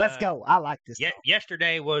was. Let's go. I like this.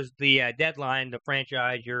 Yesterday was the deadline to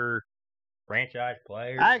franchise your franchise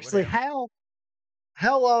players. Actually, how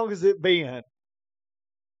long has it been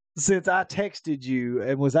since I texted you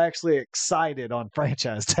and was actually excited on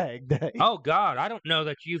franchise tag day? Oh God, I don't know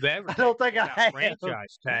that you've ever. I don't think I have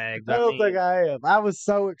franchise tags. I don't think I have. I was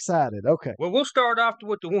so excited. Okay. Well, we'll start off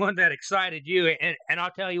with the one that excited you, and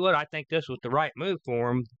I'll tell you what, I think this was the right move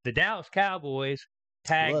for him. The Dallas Cowboys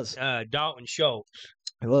tagged Dalton Schultz.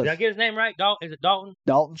 It was. Did I get his name right? Is it Dalton?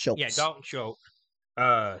 Dalton Schultz. Yeah, Dalton Schultz.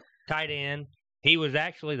 Tight end. He was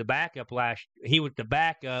actually the backup He was the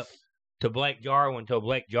backup to Blake Jarwin until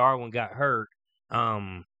Blake Jarwin got hurt.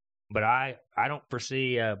 But I don't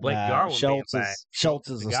foresee Blake Jarwin being back. Schultz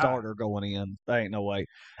is the starter going in. There ain't no way.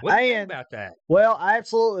 What do you think about that? Well, I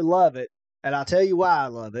absolutely love it, and I'll tell you why I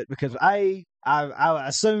love it. Because I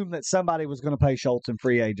assumed that somebody was going to pay Schultz in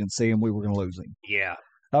free agency, and we were going to lose him. Yeah.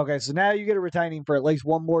 Okay, so now you get to retain him for at least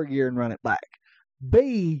one more year and run it back.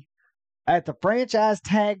 B, at the franchise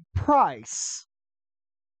tag price,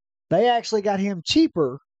 they actually got him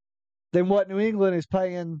cheaper than what New England is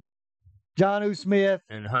paying Jonnu Smith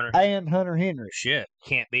and Hunter Henry. Shit,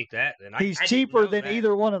 can't beat that. Then he's cheaper than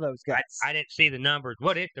either one of those guys. I didn't see the numbers.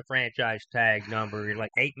 What is the franchise tag number?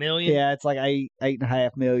 Like $8 million? Yeah, it's like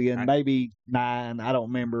 $8.5 million, maybe $9 million. I don't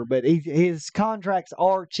remember, but his contracts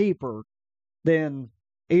are cheaper than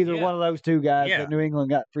either one of those two guys that New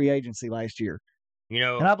England got free agency last year. You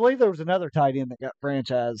know, and I believe there was another tight end that got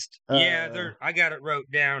franchised. I got it wrote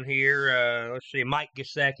down here. Let's see, Mike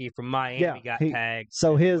Gesicki from Miami got tagged.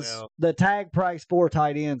 So the tag price for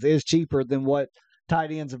tight ends is cheaper than what tight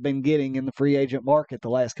ends have been getting in the free agent market the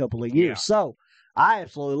last couple of years. Yeah. So I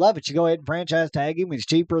absolutely love it. You go ahead and franchise tag him. It's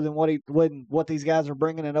cheaper than what these guys are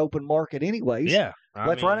bringing in open market anyways. Yeah.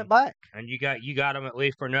 Let's run it back. And you got them at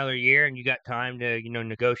least for another year, and you got time to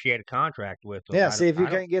negotiate a contract with them. Yeah. See if you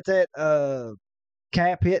can't get that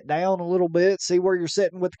cap hit down a little bit, see where you're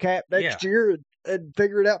sitting with the cap next year, and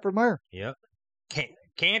figure it out from there. Yep.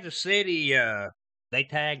 Kansas City, they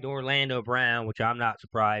tagged Orlando Brown, which I'm not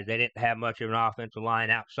surprised. They didn't have much of an offensive line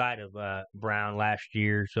outside of Brown last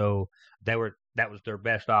year, so that was their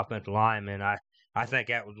best offensive lineman. I think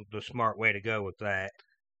that was the smart way to go with that.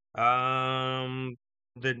 The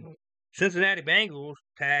Cincinnati Bengals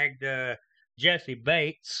tagged Jesse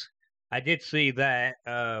Bates. I did see that,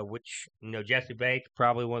 which, Jesse Bates,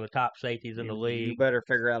 probably one of the top safeties in the league. You better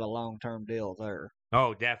figure out a long-term deal there.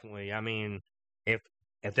 Oh, definitely. I mean, if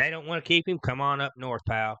they don't want to keep him, come on up north,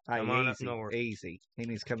 pal. Come on up north. Easy. He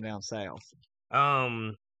needs to come down south.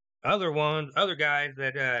 Other guys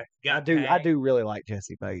that got I do really like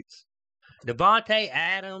Jesse Bates. Devontae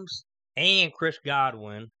Adams and Chris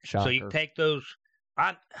Godwin. Shocker. So you take those.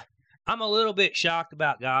 I'm a little bit shocked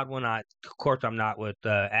about Godwin. Of course, I'm not with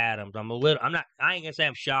Adams. I ain't gonna say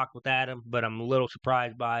I'm shocked with Adams, but I'm a little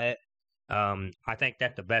surprised by it. I think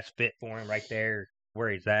that's the best fit for him right there where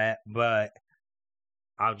he's at. But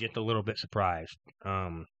I'm just a little bit surprised.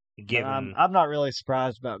 I'm not really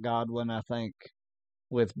surprised about Godwin. I think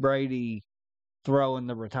with Brady throwing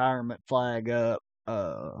the retirement flag up,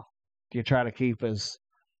 you try to keep as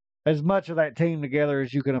much of that team together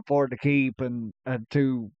as you can afford to keep, and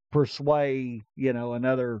to persuade,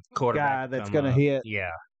 another guy that's going to hit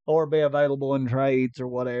or be available in trades or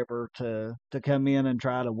whatever to come in and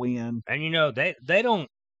try to win. And, they don't,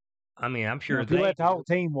 I'm sure if you let the whole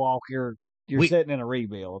team walk, you're sitting in a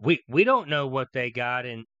rebuild. We don't know what they got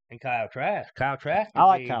in Kyle Trask. Kyle Trask. I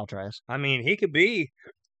like Kyle Trask. He could be,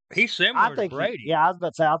 he's similar to Brady. I was about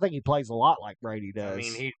to say, I think he plays a lot like Brady does.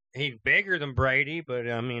 He's bigger than Brady, but,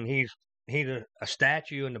 he's a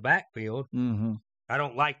statue in the backfield. Mm-hmm. I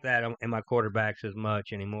don't like that in my quarterbacks as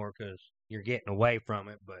much anymore because you're getting away from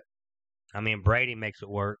it. But, Brady makes it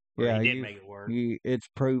work. Yeah, he did make it work. It's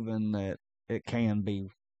proven that it can be.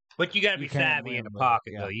 But you got to be savvy in the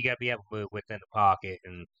pocket, though. You got to be able to move within the pocket,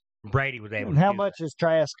 and Brady was able to do how much has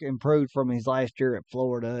Trask improved from his last year at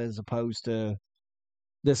Florida as opposed to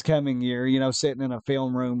this coming year, sitting in a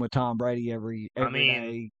film room with Tom Brady every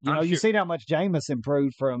day. You seen how much Jameis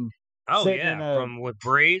improved from Oh sitting yeah, from with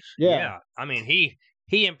Breeze. Yeah. I mean, he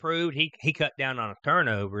improved. He cut down on his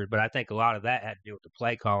turnovers, but I think a lot of that had to do with the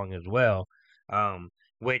play calling as well.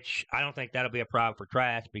 Which I don't think that'll be a problem for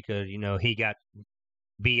Trask because he got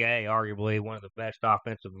BA, arguably one of the best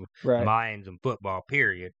offensive minds in football.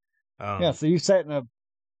 Period. So you sat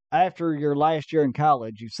after your last year in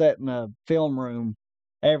college, you sat in a film room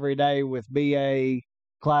every day with BA,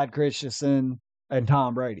 Clyde Christensen, and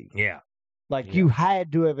Tom Brady. Yeah. You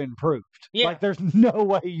had to have improved. Yeah. There's no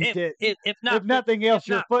way you did. If nothing else,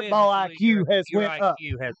 your football IQ has went up.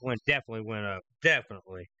 Your IQ has definitely went up.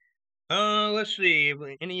 Definitely. Let's see.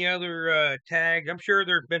 Any other tags? I'm sure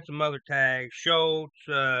there's been some other tags. Schultz,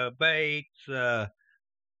 Bates. I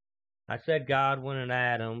said Godwin and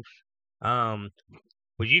Adams.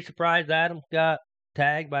 Was you surprised Adams got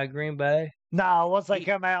tagged by Green Bay? No, once they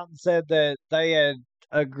come out and said that they had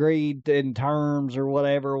agreed in terms or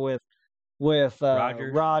whatever with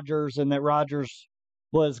Rodgers and that Rodgers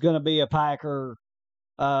was going to be a Packer,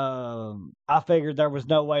 I figured there was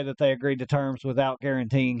no way that they agreed to terms without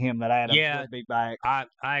guaranteeing him that Adams would be back.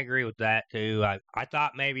 I agree with that too. I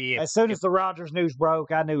thought maybe as soon as the Rodgers news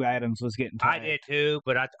broke, I knew Adams was getting tagged. I did too,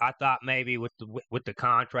 but I thought maybe with the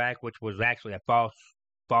contract, which was actually a false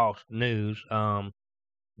news,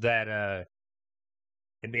 that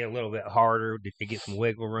it'd be a little bit harder to get some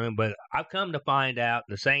wiggle room. But I've come to find out,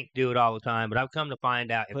 the Saints do it all the time, but I've come to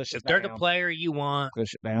find out if there's a player you want,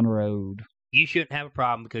 push it down the road. You shouldn't have a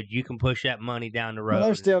problem because you can push that money down the road. Well,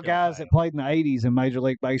 there's still guys that played in the 80s in Major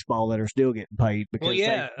League Baseball that are still getting paid because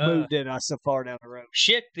they moved it so far down the road.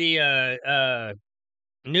 Shit, the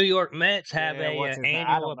New York Mets have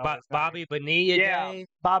annual Bobby Bonilla day.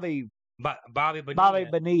 Bobby Bonilla. Bobby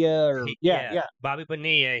Bonilla, Bobby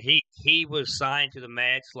Bonilla. He was signed to the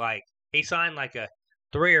Mets he signed like a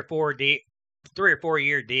 3 or 4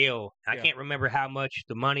 year deal. I can't remember how much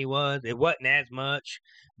the money was. It wasn't as much,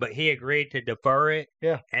 but he agreed to defer it.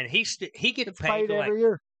 Yeah, and he gets paid every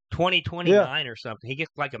year. 2029 or something. He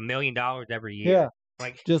gets like $1 million every year.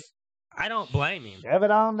 Yeah, I don't blame him. Have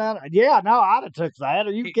it on down. Yeah, no, I'd have took that.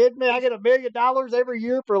 Are you kidding me? I get $1 million every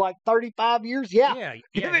year for like 35 years. Yeah,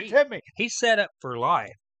 give it to me. He's set up for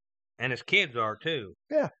life, and his kids are too.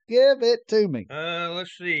 Yeah, give it to me.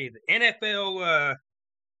 Let's see. The NFL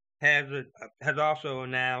has also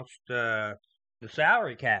announced the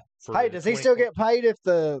salary cap. Does he still get paid if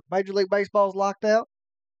the Major League Baseball's locked out?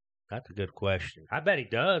 That's a good question. I bet he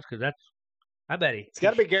does because it's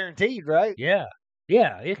got to be guaranteed, right? Yeah.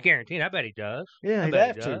 Yeah, it's guaranteed. I bet he does. Yeah, he'd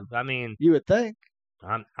have to. I mean, you would think.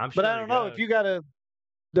 I'm sure. But I don't know if you got a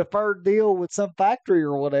deferred deal with some factory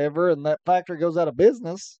or whatever, and that factory goes out of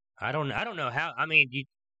business. I don't know how. I mean,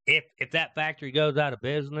 if that factory goes out of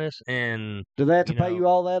business, and do they have to pay you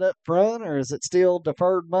all that up front, or is it still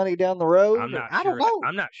deferred money down the road? I don't know.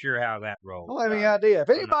 I'm not sure how that rolls. I don't have any idea. If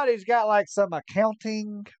anybody's got like some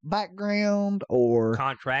accounting background or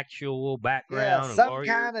contractual background, some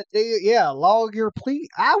kind of deal, lawyer, please.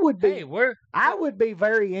 I would be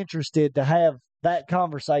very interested to have that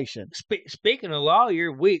conversation. Speaking of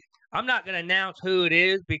lawyer, I'm not going to announce who it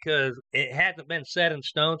is because it hasn't been set in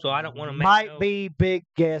stone, so I don't want to make be big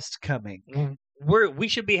guest coming. We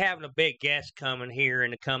should be having a big guest coming here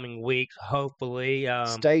in the coming weeks, hopefully.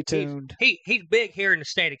 Stay tuned. He's big here in the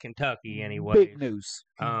state of Kentucky, anyway. Big news.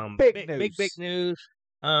 Big news.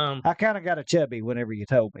 I kind of got a chubby whenever you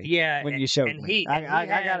told me. Yeah, when you showed me, I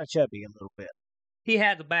got a chubby a little bit. He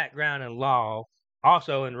has a background in law,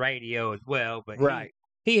 also in radio as well, but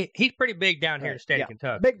He's pretty big down here in the state of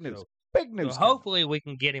Kentucky. Big news. Big news. So hopefully we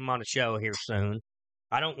can get him on the show here soon.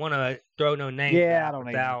 I don't want to throw no names out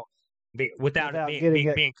without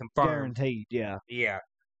it being confirmed. Guaranteed, yeah. Yeah.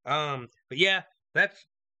 But yeah, that's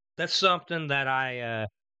something that I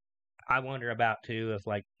wonder about too. If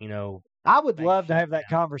I would love to have that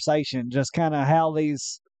conversation, just kind of how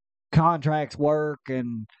these contracts work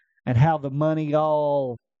and how the money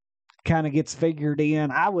all kind of gets figured in.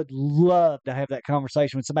 I would love to have that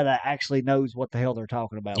conversation with somebody that actually knows what the hell they're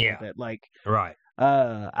talking about with it. Right.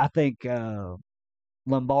 I think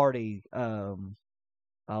Lombardi.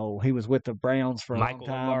 He was with the Browns for a long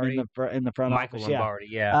time in the front office.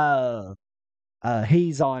 Lombardi,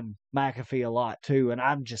 he's on McAfee a lot too, and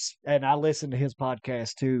I listen to his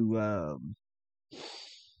podcast too.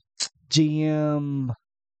 GM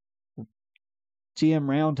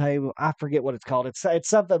Roundtable. I forget what it's called. It's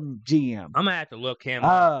something GM. I'm gonna have to look him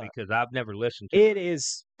up because I've never listened to it. It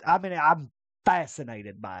is. I mean, I'm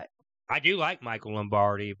fascinated by it. I do like Michael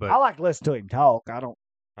Lombardi, but I like to listen to him talk. I don't.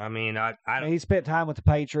 I mean, I he spent time with the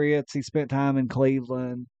Patriots. He spent time in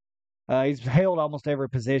Cleveland. He's held almost every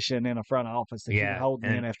position in a front office that you can hold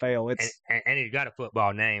in the NFL. And he's got a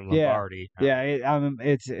football name, Lombardi.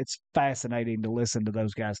 It's fascinating to listen to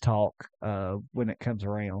those guys talk when it comes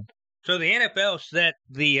around. So the NFL set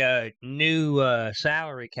the new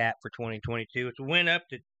salary cap for 2022. It went up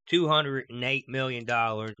to $208 million,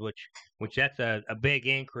 which that's a big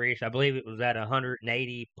increase. I believe it was at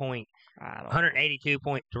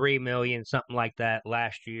 182.3 million, something like that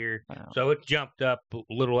last year. Wow. So it jumped up a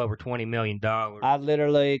little over $20 million. I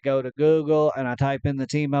literally go to Google and I type in the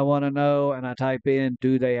team I want to know, and I type in,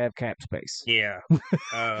 do they have cap space? Yeah.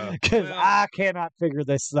 Because I cannot figure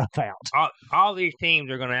this stuff out. All these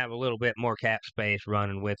teams are going to have a little bit more cap space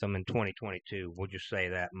running with them in 2022. We'll just say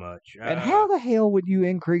that much. And how the hell would you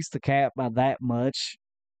increase the cap by that much?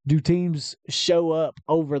 Do teams show up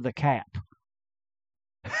over the cap?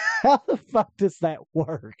 How the fuck does that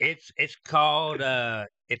work? It's called that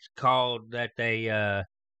they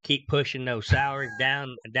keep pushing those salaries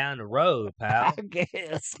down the road, pal. I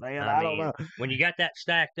guess, man. I don't know. When you got that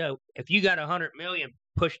stacked up, if you got $100 million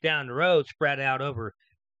pushed down the road, spread out over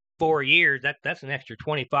 4 years, that's an extra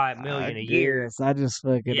 $25 million a year. I just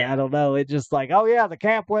fucking I don't know. It's just like, oh yeah, the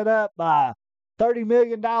cap went up by $30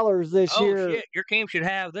 million this year. Oh shit, your team should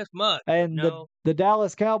have this much. And the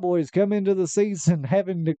Dallas Cowboys come into the season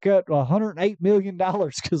having to cut $108 million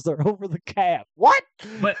because they're over the cap. What?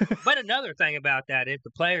 But another thing about that is the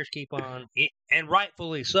players keep on, and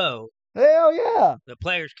rightfully so. Hell yeah. The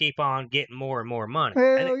players keep on getting more and more money.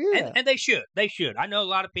 Hell yeah. And they should. They should. I know a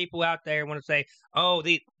lot of people out there want to say, oh,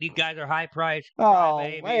 these guys are high priced. Oh,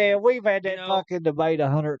 man, we've had that fucking debate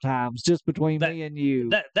 100 times just between me and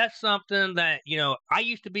you. That's something that, I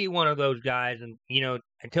used to be one of those guys, and,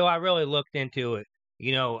 until I really looked into it,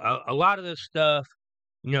 a lot of this stuff,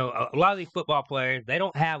 a lot of these football players, they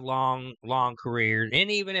don't have long careers.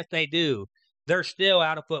 And even if they do, they're still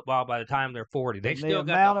out of football by the time they're 40. They still got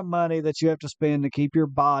the amount of money that you have to spend to keep your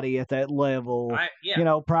body at that level.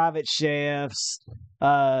 Private chefs,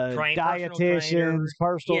 dietitians,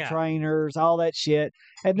 personal trainers, all that shit.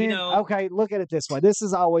 And then, okay, look at it this way. This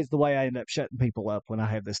is always the way I end up shutting people up when I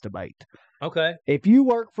have this debate. Okay. If you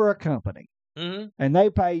work for a company and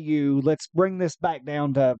they pay you, let's bring this back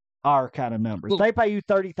down to our kind of numbers. They pay you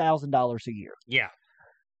 $30,000 a year. Yeah.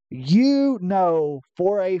 You know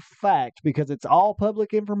for a fact, because it's all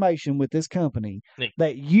public information with this company,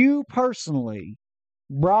 that you personally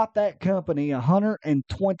brought that company $120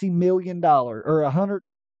 million or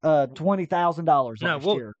 $120,000 last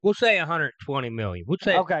year. We'll say $120 million. We'll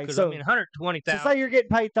say so. $120,000. So say you're getting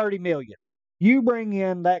paid $30 million. You bring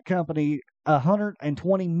in that company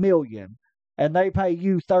 $120 million, and they pay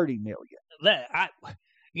you $30 million.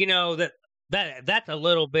 That's a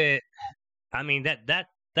little bit. I mean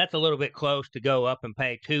that's a little bit close to go up and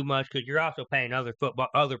pay too much, because you're also paying other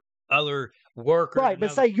workers. Right,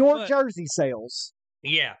 but say your jersey sales.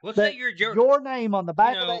 Yeah, let's say your name on the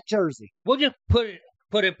back of that jersey. We'll just put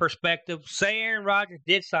in perspective. Say Aaron Rodgers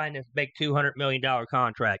did sign this big $200 million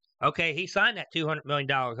contract. Okay, he signed that $200 million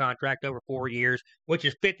contract over 4 years, which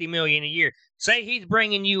is $50 million a year. Say he's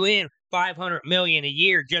bringing you in $500 million a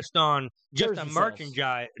year just on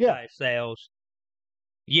merchandise sales.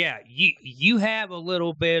 Yeah, you have a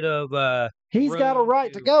little bit of he's got a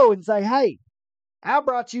right to go and say, "Hey, I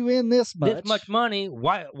brought you in this much money.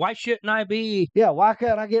 Why shouldn't I be? Yeah, why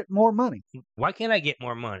can't I get more money? Why can't I get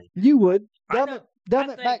more money? You would dumb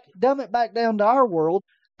it back down to our world.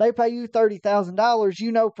 They pay you $30,000.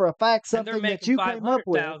 You know for a fact something that you came up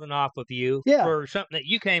with. $500,000 off of you for something that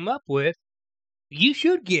you came up with. You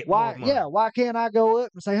should get more money. Yeah, why can't I go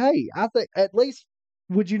up and say, "Hey, I think at least."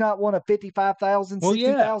 Would you not want a $55,000,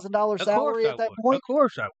 $60,000 salary at that point? Of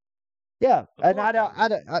course I would. Yeah, and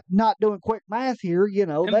I'm not doing quick math here.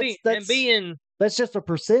 That's just a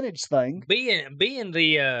percentage thing. Being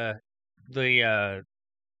the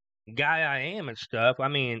guy I am and stuff. I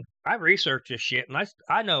mean, I researched this shit, and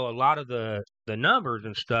I know a lot of the numbers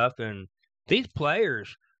and stuff, and these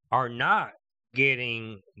players are not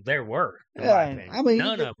getting their worth. Yeah, I mean,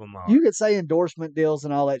 none of them are. You could say endorsement deals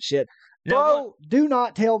and all that shit. Bro, do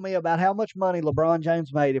not tell me about how much money LeBron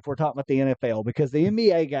James made if we're talking about the NFL, because the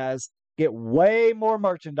NBA guys get way more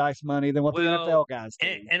merchandise money than what the NFL guys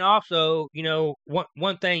do. And also,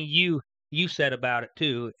 one thing you said about it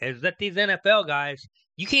too is that these NFL guys,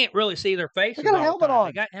 you can't really see their faces. They got a helmet on.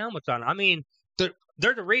 They got helmets on. I mean,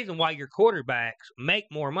 there's a reason why your quarterbacks make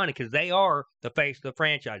more money, because they are the face of the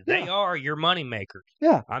franchise. Yeah. They are your money makers.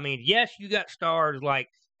 Yeah. I mean, yes, you got stars like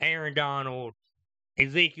Aaron Donald,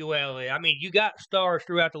 Ezekiel Elliott. I mean, you got stars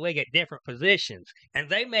throughout the league at different positions, and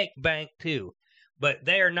they make bank too. but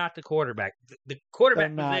they are not the quarterback. The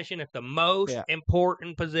quarterback position is the most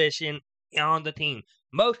important position on the team.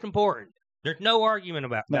 Most important. There's no argument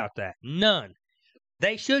about that. None.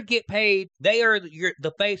 They should get paid. They are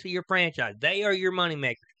the face of your franchise. They are your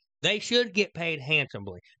moneymakers. They should get paid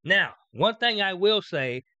handsomely. Now, one thing I will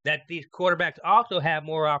say that these quarterbacks also have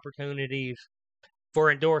more opportunities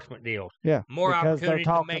for endorsement deals. Yeah, more opportunities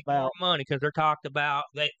to make more money because they're talked about.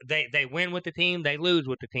 They win with the team. They lose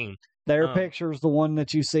with the team. Their picture's the one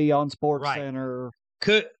that you see on SportsCenter.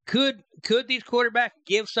 Could these quarterbacks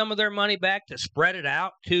give some of their money back to spread it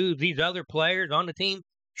out to these other players on the team?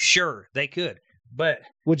 Sure, they could. But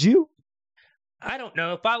would you? I don't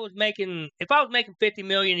know. If I was making $50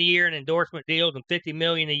 million a year in endorsement deals and $50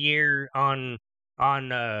 million a year on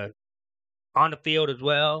the field as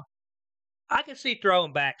well, I could see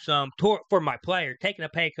throwing back some for my player, taking a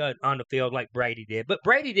pay cut on the field like Brady did. But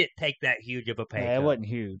Brady didn't take that huge of a pay cut. It wasn't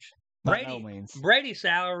huge. By no means. Brady's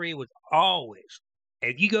salary was always,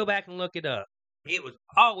 if you go back and look it up, it was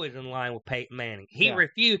always in line with Peyton Manning. He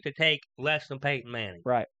refused to take less than Peyton Manning.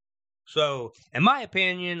 Right. So, in my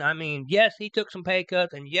opinion, I mean, yes, he took some pay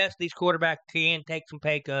cuts, and yes, these quarterbacks can take some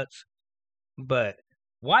pay cuts, but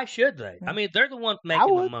why should they? I mean, they're the ones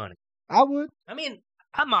making the money. I would. I mean,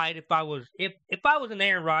 I might if I was in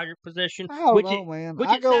Aaron Rodgers' position, man.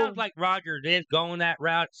 Sounds like Rodgers is going that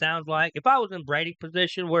route. It sounds like if I was in Brady's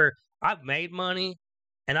position where I've made money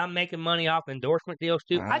and I'm making money off endorsement deals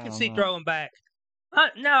too, I can see throwing back.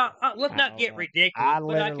 Let's not get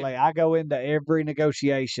ridiculous. I go into every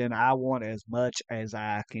negotiation. I want as much as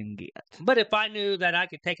I can get. But if I knew that I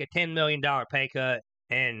could take a $10 million pay cut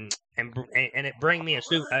and it bring me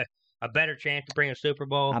a better chance to bring a Super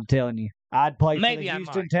Bowl, I'm telling you, I'd play for the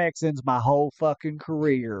Houston Texans my whole fucking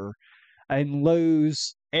career and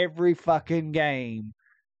lose every fucking game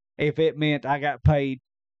if it meant I got paid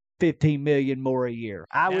 $15 million more a year.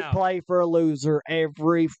 I would play for a loser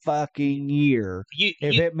every fucking year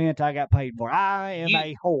if it meant I got paid more. I am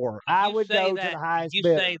a whore. I would go to the highest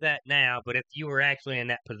bidder. You say that now, but if you were actually in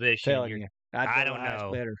that position, I don't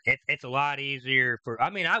know. It's a lot easier for.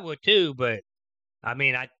 I mean, I would too, but I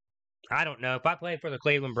mean, I don't know. If I played for the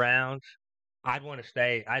Cleveland Browns, I'd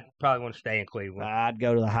probably want to stay in Cleveland. I'd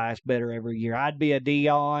go to the highest bidder every year. I'd be a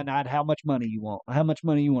Dion. How much money you want? How much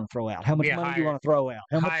money you want to throw out? How much money you want to throw out?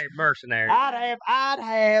 Hired mercenary. I'd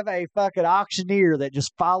have a fucking auctioneer that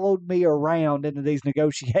just followed me around into these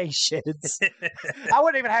negotiations. I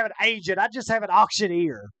wouldn't even have an agent. I'd just have an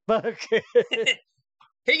auctioneer.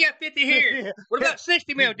 He got 50 here. What about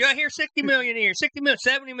 60 million? Do I hear 60 million here? 60 million,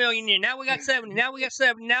 70 million here. Now we got 70. Now we got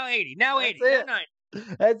 70. Now 80. Now 80. Now 90.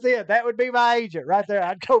 That's it. That would be my agent right there.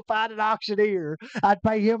 I'd go find an auctioneer. I'd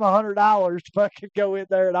pay him $100 to fucking go in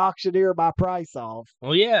there and auctioneer my price off.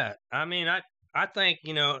 Well, yeah. I mean, I think,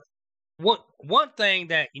 one thing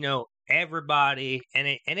that, everybody, and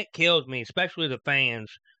it kills me, especially the fans,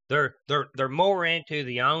 they're more into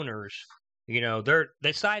the owners.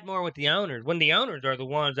 They side more with the owners when the owners are the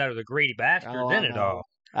ones that are the greedy bastards in it all.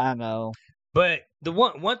 I know. But the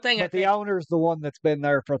one thing the owner's the one that's been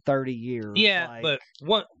there for 30 years. Yeah, but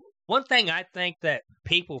one thing I think that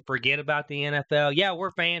people forget about the NFL,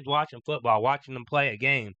 we're fans watching football, watching them play a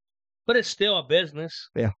game, but it's still a business.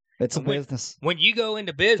 Yeah, it's a business. When you go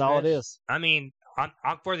into business, that's all it is. I mean,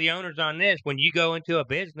 I'm for the owners on this. When you go into a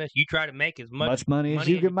business, you try to make as much money as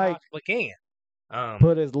you can make. Possibly can.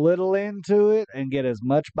 Put as little into it and get as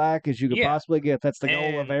much back as you could possibly get. That's the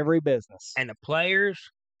goal of every business. And the players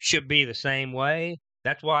should be the same way.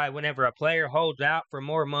 That's why whenever a player holds out for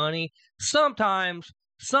more money, sometimes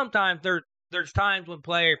there's times when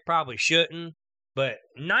players probably shouldn't, but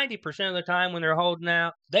 90% of the time when they're holding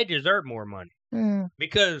out, they deserve more money.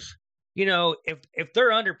 Because, if they're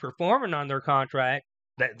underperforming on their contract,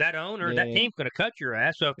 that owner, that team's going to cut your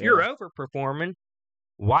ass. So if you're overperforming,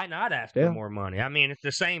 why not ask for more money? I mean, it's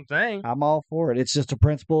the same thing. I'm all for it. It's just a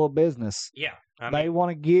principle of business. Yeah. They want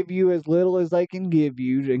to give you as little as they can give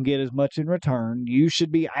you and get as much in return. You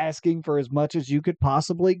should be asking for as much as you could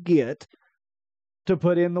possibly get to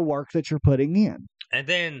put in the work that you're putting in. And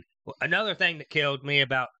then another thing that killed me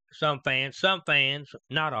about some fans,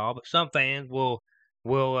 not all, but some fans will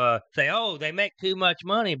say, oh, they make too much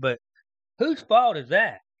money, but whose fault is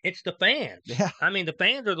that? It's the fans. Yeah. I mean, the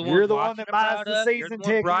fans are the ones. You're the one that buys the season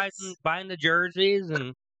tickets, buying the jerseys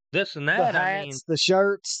and this and that. The hats, the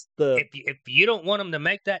shirts. If you don't want them to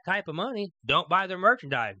make that type of money, don't buy their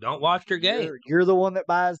merchandise. Don't watch their games. You're the one that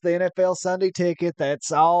buys the NFL Sunday ticket.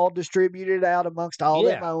 That's all distributed out amongst all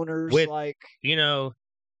them owners. With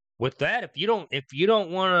that, if you don't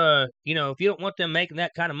want them making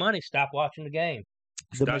that kind of money, stop watching the game.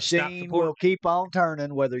 The machine will keep on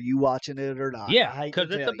turning whether you watching it or not. Yeah,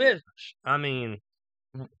 because it's a business. I mean,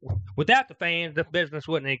 without the fans, the business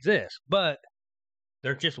wouldn't exist. But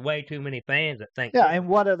there's just way too many fans that think. Yeah, and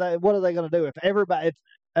what are they going to do if everybody?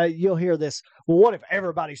 You'll hear this. Well, what if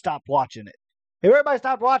everybody stopped watching it? If everybody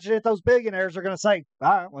stopped watching it, those billionaires are going to say,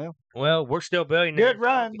 "All right, well, we're still billionaires. Good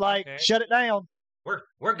run, shut it down.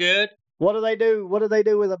 We're good." What do they do? What do they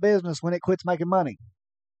do with a business when it quits making money?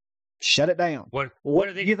 Shut it down. What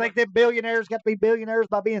are they? You think that billionaires got to be billionaires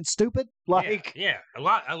by being stupid? Yeah. A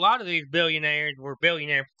lot of these billionaires were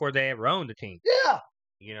billionaires before they ever owned the team. Yeah.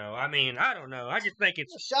 I mean, I don't know. I just think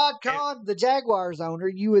it's Shad Khan, the Jaguars owner.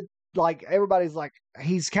 You would everybody's like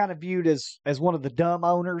he's kind of viewed as one of the dumb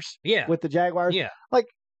owners. Yeah. With the Jaguars. Yeah.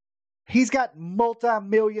 He's got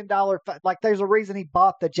multi-million-dollar. There's a reason he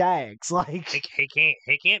bought the Jags. He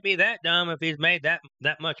can't be that dumb if he's made that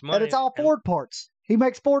much money. And it's all Ford parts. He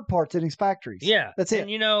makes Ford parts in his factories. Yeah, that's it.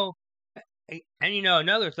 And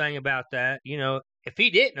another thing about that, if he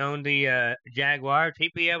didn't own the Jaguars,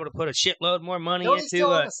 he'd be able to put a shitload more money into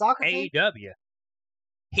AEW.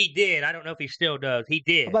 He did. I don't know if he still does. He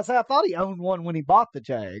did. But I thought he owned one when he bought the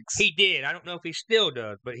Jags. He did. I don't know if he still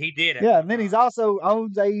does, but he did. Yeah, and then he's also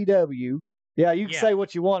owns AEW. Yeah, you can say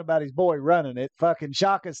what you want about his boy running it. Fucking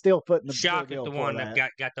Shaka's still putting the Shaka's the one that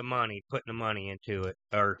got the money, putting the money into it.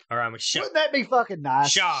 Or I'm a Wouldn't that be fucking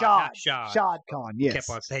nice? Shad Khan, yes. Kept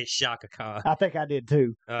on saying Shaka Khan. I think I did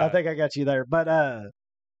too. I think I got you there. But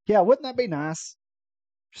yeah, wouldn't that be nice?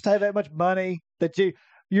 Just have that much money that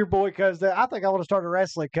your boy comes there. I think I want to start a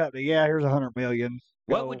wrestling company. Yeah, here's $100 million.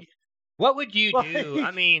 What would you do?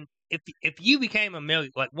 I mean, if you became a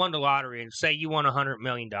million, won the lottery, and say you won $100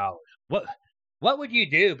 million, what would you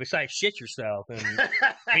do besides shit yourself and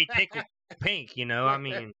be tickled pink? I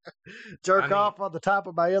mean, jerk off on the top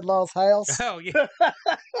of my in-laws' house. Oh yeah.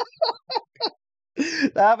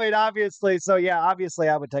 I mean, obviously. So yeah, obviously,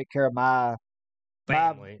 I would take care of my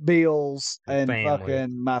bills and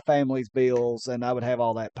fucking my family's bills, and I would have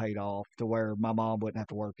all that paid off to where my mom wouldn't have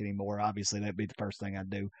to work anymore. Obviously, that'd be the first thing I'd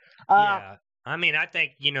do. Yeah. I mean, I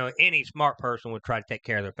think, any smart person would try to take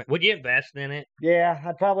care of their family. Would you invest in it? Yeah,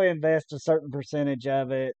 I'd probably invest a certain percentage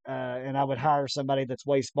of it, and I would hire somebody that's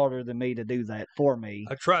way smarter than me to do that for me.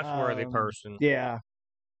 A trustworthy person. Yeah.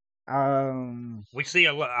 We see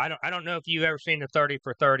a lot. I don't know if you've ever seen the 30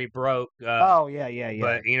 for 30 broke. Oh yeah.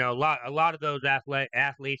 But a lot of those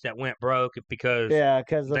athletes that went broke because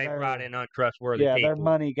they brought in untrustworthy people. Their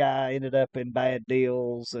money guy ended up in bad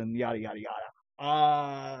deals and yada yada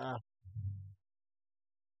yada.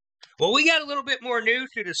 Well, we got a little bit more news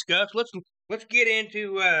to discuss. Let's get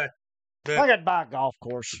into I could buy a golf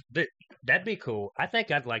course. That'd be cool. I think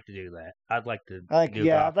I'd like to do that. I'd like to. I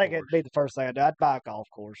think it'd be the first thing I'd do. I'd buy a golf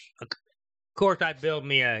course. Of course, I'd build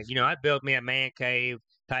me a man cave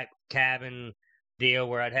type cabin deal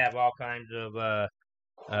where I'd have all kinds of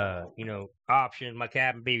options. My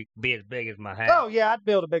cabin be as big as my house. Oh yeah, I'd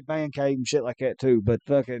build a big man cave and shit like that too. But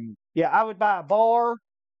fucking I would buy a bar,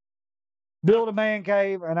 build a man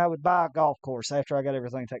cave, and I would buy a golf course after I got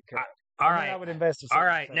everything taken care of. All right, I would invest. All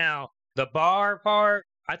right, now the bar part,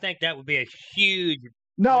 I think that would be a huge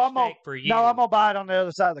mistake for you. No, I'm gonna buy it on the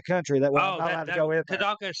other side of the country. That way I'm not allowed to go in. Because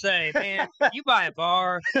I'm gonna say, man, you buy a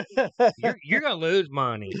bar, you're gonna lose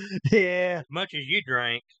money. Yeah, as much as you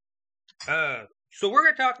drink. So we're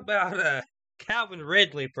gonna talk about Calvin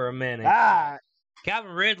Ridley for a minute. All right.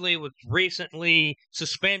 Calvin Ridley was recently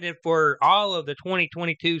suspended for all of the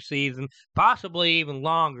 2022 season, possibly even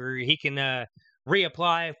longer. He can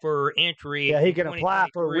reapply for entry. Yeah, he can apply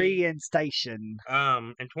for reinstation.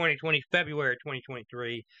 In February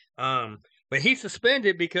 2023. But he's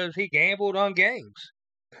suspended because he gambled on games.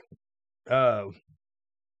 You got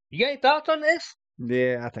any thoughts on this?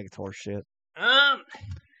 Yeah, I think it's horseshit. I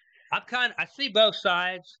see both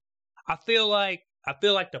sides. I feel like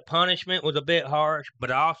the punishment was a bit harsh, but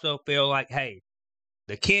I also feel like, hey,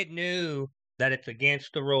 the kid knew that it's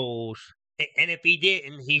against the rules. And if he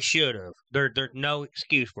didn't, he should have. There's no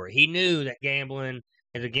excuse for it. He knew that gambling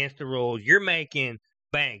is against the rules. You're making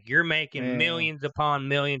bank. You're making millions upon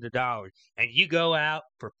millions of dollars, and you go out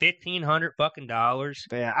for $1,500 fucking dollars.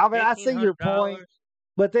 Yeah, I mean, I see your point,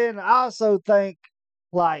 but then I also think,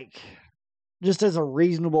 just as a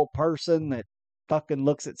reasonable person that fucking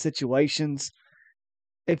looks at situations,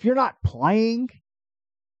 if you're not playing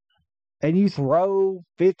and you throw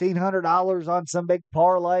 $1,500 on some big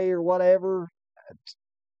parlay or whatever,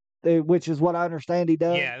 which is what I understand he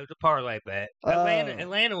does. Yeah, it was a parlay bet.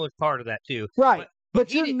 Atlanta was part of that too. Right.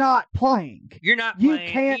 But you're not playing. You're not playing.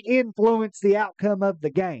 You can't influence the outcome of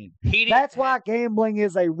the game. That's why gambling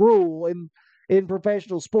is a rule in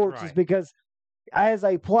professional sports, is because as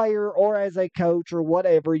a player or as a coach or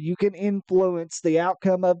whatever, you can influence the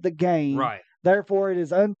outcome of the game. Right. Therefore, it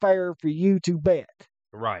is unfair for you to bet.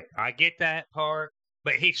 Right. I get that part,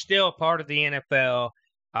 but he's still a part of the NFL.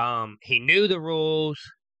 He knew the rules.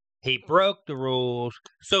 He broke the rules,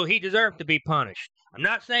 so he deserved to be punished. I'm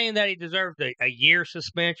not saying that he deserved a year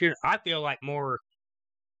suspension. I feel like more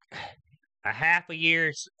a half a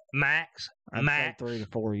year's max. I'd say 3 to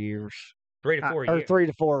 4 years. 3 to 4 Or years. 3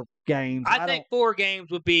 to 4 games. I think 4 games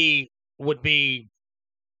would be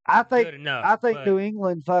I think good enough. I think New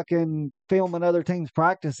England fucking filming other teams'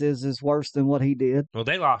 practices is worse than what he did. Well,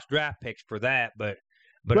 they lost draft picks for that, but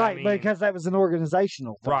right, I mean, because that was an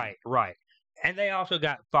organizational thing. Right. And they also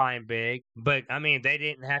got fined big, but I mean, they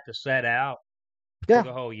didn't have to set out Yeah. for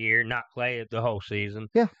the whole year, not play the whole season.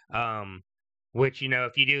 Yeah. Which,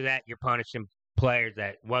 if you do that, you're punishing players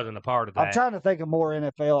that wasn't a part of that. I'm trying to think of more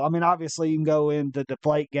NFL. I mean, obviously you can go into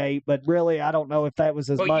Deflategate, but really I don't know if that was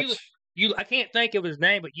as much. I can't think of his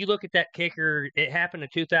name, but you look at that kicker. It happened in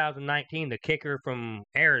 2019. The kicker from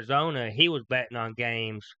Arizona, he was betting on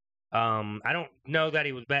games. I don't know that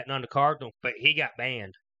he was betting on the Cardinals, but he got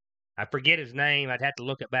banned. I forget his name. I'd have to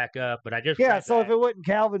look it back up, but I just Yeah. So if it wasn't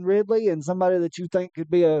Calvin Ridley and somebody that you think could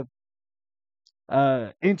be a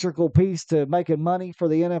integral piece to making money for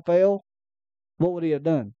the NFL, what would he have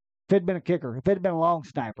done? If it had been a kicker, if it had been a long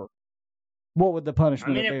snapper, what would the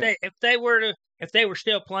punishment have been? if they were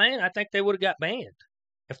still playing, I think they would have got banned.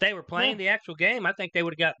 If they were playing the actual game, I think they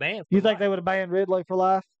would have got banned. You think they would have banned Ridley for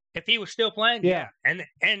life? If he was still playing? Yeah. And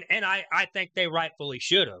I think they rightfully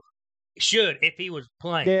should have. If he was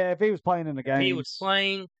playing. Yeah, if he was playing in the game. If he was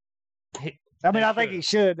playing. I think he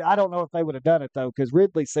should. I don't know if they would have done it though, because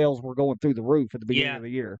Ridley sales were going through the roof at the beginning of the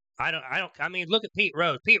year. I mean, look at Pete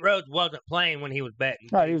Rose. Pete Rose wasn't playing when he was betting.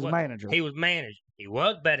 Right, he was a manager. He was managed. He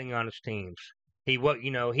was betting on his teams. He was,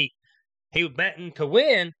 he was betting to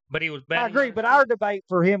win, but he was betting. I agree, but our debate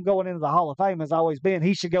for him going into the Hall of Fame has always been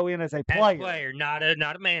he should go in as a player. As a player, not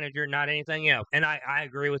a manager, not anything else. And I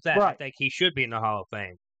agree with that. Right. I think he should be in the Hall of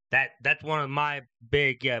Fame. That's one of my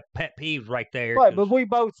big pet peeves right there. Right, but we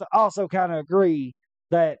both also kind of agree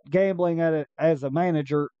that gambling at it as a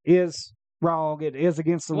manager is wrong. It is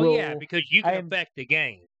against the rule. Yeah, because you can affect the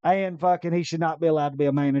game. And fucking he should not be allowed to be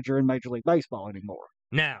a manager in Major League Baseball anymore.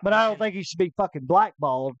 Now, but I don't think he should be fucking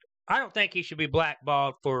blackballed. I don't think he should be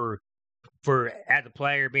blackballed for as a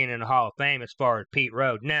player being in the Hall of Fame as far as Pete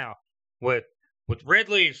Rose. Now, with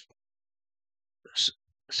Ridley's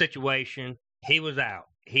situation, he was out.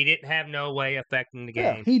 He didn't have no way affecting the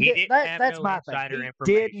game. Yeah, he did. That's no my insider thing. He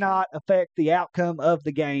information. did not affect the outcome of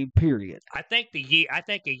the game. Period. I think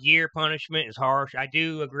a year punishment is harsh. I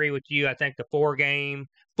do agree with you. I think the 4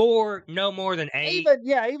 no more than 8.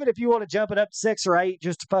 Even if you want to jump it up to 6 or 8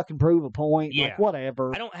 just to fucking prove a point, like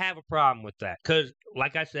whatever. I don't have a problem with that because,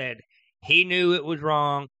 like I said, he knew it was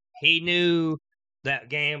wrong. He knew that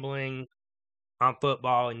gambling on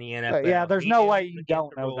football in the NFL. Yeah, there's no way you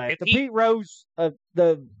don't know that. Pete Rose,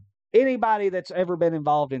 anybody that's ever been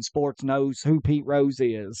involved in sports knows who Pete Rose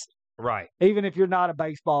is. Right. Even if you're not a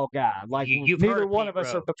baseball guy. Like, neither one of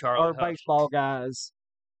us are baseball guys.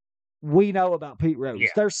 We know about Pete Rose. Yeah.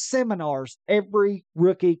 There's seminars every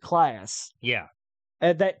rookie class. Yeah.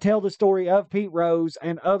 That tell the story of Pete Rose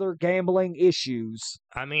and other gambling issues.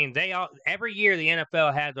 I mean, every year the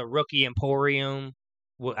NFL has a rookie emporium.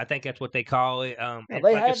 I think that's what they call it.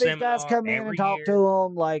 They have these guys come in and talk to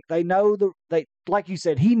them. Like, they know like you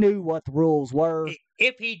said, he knew what the rules were.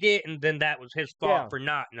 If he didn't, then that was his fault for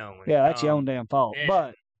not knowing. Yeah, that's your own damn fault.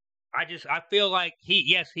 But I feel like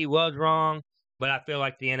he was wrong, but I feel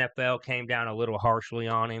like the NFL came down a little harshly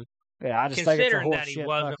on him. Yeah, I just think it's a considering that he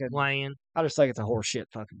wasn't playing. I just think it's a horseshit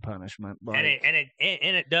fucking punishment. But and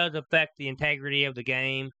it does affect the integrity of the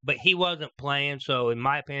game, but he wasn't playing, so in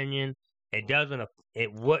my opinion, it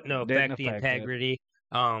wouldn't affect the integrity.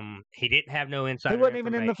 He didn't have no insider. He wasn't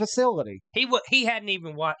even in the facility. He hadn't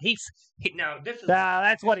even watched.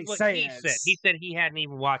 That's what he said. He said he hadn't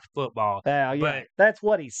even watched football. Yeah, that's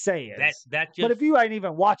what he says. That's just. But if you ain't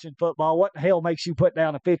even watching football, what the hell makes you put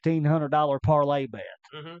down a $1,500 parlay bet?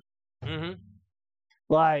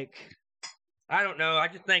 Like, I don't know. I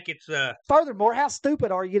just think it's. Furthermore, how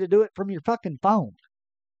stupid are you to do it from your fucking phone?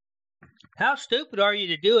 How stupid are you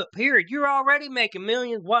to do it, period? You're already making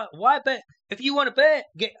millions. Why bet? If you want to bet,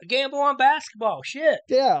 gamble on basketball. Shit.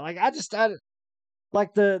 Yeah, like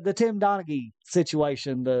like the Tim Donaghy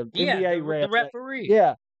situation, the NBA ref. The referee.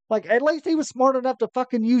 Yeah. Like, at least he was smart enough to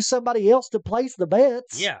fucking use somebody else to place the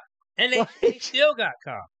bets. Yeah. And they still got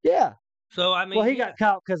caught. Yeah. So, I mean. Well, he got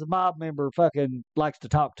caught because a mob member fucking likes to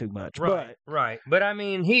talk too much. Right. But, I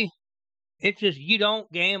mean, it's just you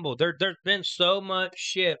don't gamble. There's been so much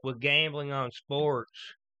shit with gambling on sports,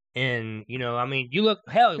 and I mean, you look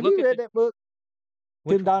hell. Have Look you at read that book,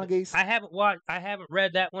 Tim Donaghy's? I haven't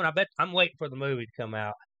read that one. I bet I'm waiting for the movie to come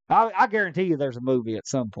out. I guarantee you, there's a movie at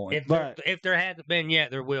some point. If there hasn't been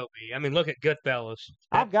yet, there will be. I mean, look at Goodfellas.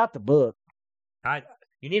 I've got the book.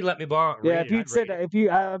 You need to let me borrow it. And if you'd sit,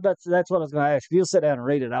 that's what I was going to ask. If you'll sit down and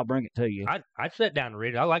read it, I'll bring it to you. I'd sit down and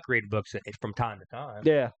read it. I like reading books from time to time.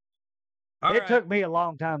 Yeah. It took me a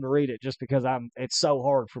long time to read it just because it's so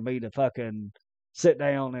hard for me to fucking sit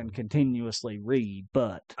down and continuously read.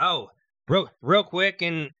 But real quick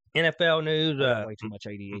in NFL news, way too much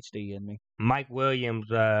ADHD in me. Mike Williams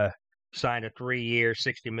signed a 3-year,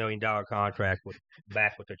 $60 million contract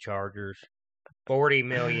back with the Chargers. $40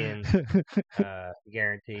 million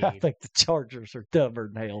guaranteed. I think the Chargers are dumber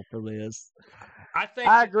than hell for this.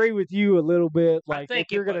 I agree with you a little bit. Like,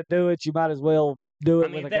 if you're going to do it, you might as well do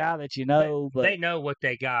it with a guy that you know. But they know what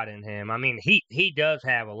they got in him. I mean, he does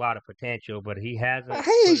have a lot of potential, but he hasn't.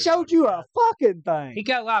 He showed you a fucking thing. He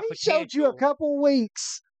got a lot of potential. He showed you a couple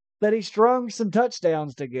weeks that he strung some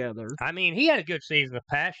touchdowns together. I mean, he had a good season the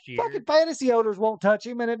past year. Fucking fantasy owners won't touch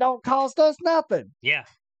him, and it don't cost us nothing. Yeah.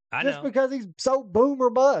 I know. Just because he's so boom or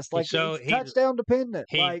bust. Like, he's touchdown dependent.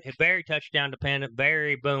 He's very touchdown dependent,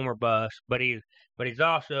 very boom or bust. But he's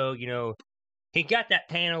also, he got that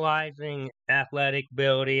tantalizing athletic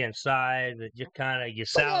ability and size that just kind of you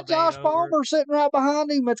salivate Josh Palmer sitting right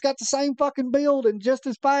behind him. It's got the same fucking build and just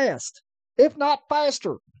as fast, if not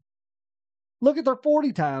faster. Look at their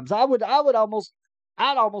 40 times. I'd almost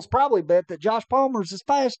probably bet that Josh Palmer's is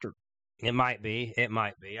faster. It might be.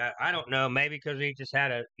 I don't know. Maybe because he just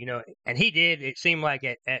had and he did. It seemed like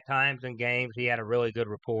at times in games he had a really good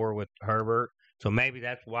rapport with Herbert. So maybe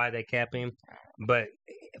that's why they kept him. But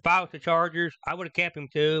if I was the Chargers, I would have kept him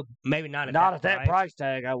too. Maybe not at that price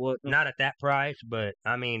tag. I wouldn't. Not at that price, but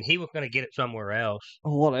I mean, he was going to get it somewhere else.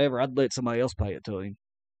 Whatever. I'd let somebody else pay it to him.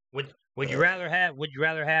 Would you rather have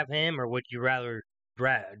him, or would you rather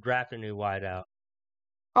draft a new wideout?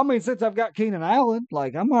 I mean, since I've got Keenan Allen,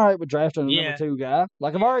 like, I'm all right with drafting a number 2 guy.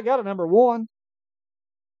 Like, I've already got a number 1.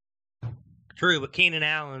 True, but Keenan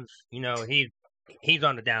Allen's, he's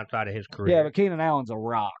on the downside of his career. Yeah, but Keenan Allen's a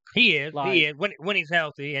rock. He is. He is when he's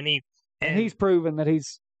healthy, and he's proven that he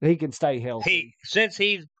can stay healthy.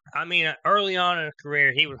 Early on in his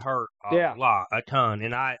career, he was hurt a ton,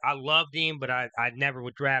 and I loved him, but I never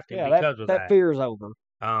would draft him because of that. That fear is over.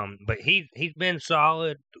 But he's been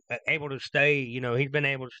solid, able to stay. He's been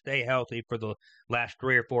able to stay healthy for the last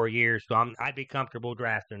 3 or 4 years. So I'd be comfortable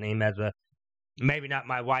drafting him as maybe not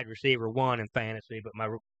my wide receiver 1 in fantasy, but my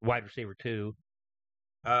wide receiver 2.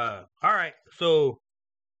 All right. So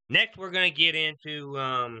next we're gonna get into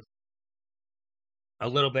a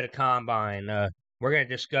little bit of combine. We're gonna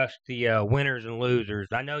discuss the winners and losers.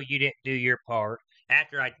 I know you didn't do your part.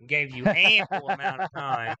 After I gave you ample amount of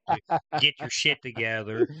time to get your shit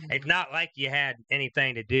together. It's not like you had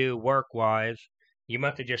anything to do work-wise. You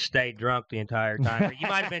must have just stayed drunk the entire time. Or you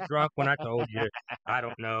might have been drunk when I told you. I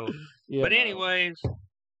don't know. Yeah, but anyways,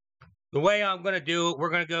 the way I'm going to do it, we're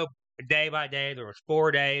going to go day by day. There was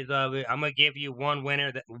 4 days of it. I'm going to give you one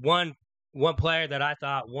winner, one player that I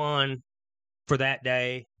thought won for that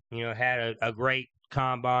day. Had a great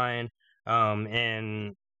combine,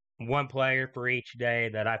 and one player for each day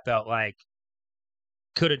that I felt like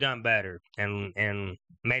could have done better and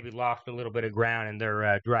maybe lost a little bit of ground in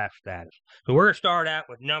their draft status. So we're going to start out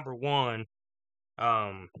with number 1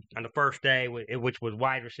 on the first day, which was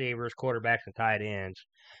wide receivers, quarterbacks, and tight ends.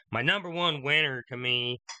 My number 1 winner to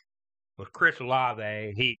me was Chris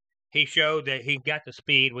Olave. He showed that he got the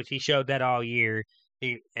speed, which he showed that all year.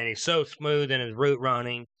 And he's so smooth in his route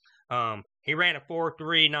running. He ran a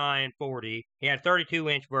 4.39 40. He had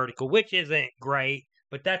 32-inch vertical, which isn't great,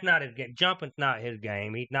 but that's not his game. Jumping's not his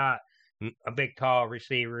game. He's not a big, tall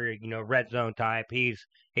receiver, red zone type. He's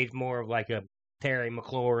more of like a Terry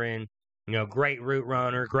McLaurin, great route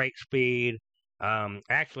runner, great speed.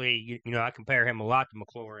 Actually, I compare him a lot to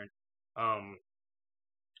McLaurin.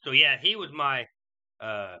 So, yeah, he was my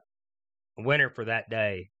winner for that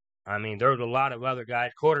day. I mean, there was a lot of other guys.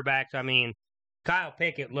 Quarterbacks, Kyle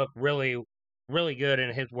Pickett looked really, really good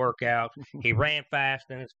in his workouts. He ran fast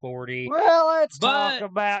in his 40. Well, let's talk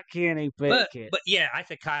about Kenny Pickett. But yeah, I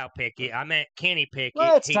said Kyle Pickett. I meant Kenny Pickett.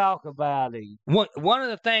 Let's talk about him. One of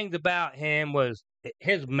the things about him was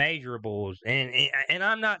his measurables, and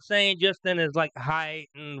I'm not saying just in his like height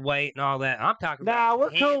and weight and all that. I'm talking about.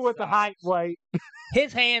 We're cool with the height, weight.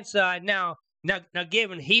 His hand side. Now, Now,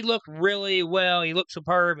 given he looked really well, he looked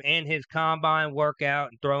superb in his combine workout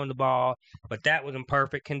and throwing the ball, but that was in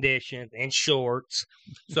perfect condition and shorts.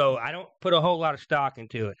 So I don't put a whole lot of stock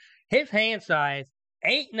into it. His hand size,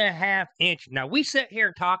 8.5 inches. Now, we sat here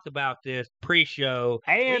and talked about this pre-show.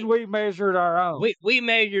 And we measured our own. We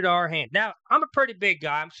measured our hand. Now, I'm a pretty big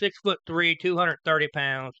guy. I'm 6'3", 230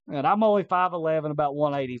 pounds. And I'm only 5'11", about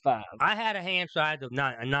 185. I had a hand size of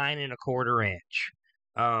 9.25 inch.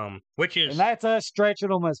 Which is, and that's us stretching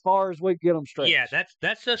them as far as we get them stretched. Yeah,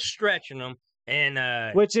 that's us stretching them,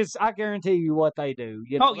 and which is, I guarantee you, what they do.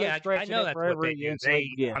 You know, oh yeah, I know that's what they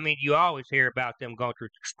do. I mean, you always hear about them going through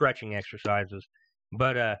stretching exercises,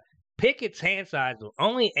 but Pickett's hand size was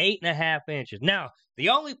only 8.5 inches. Now, the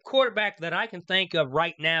only quarterback that I can think of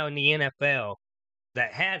right now in the NFL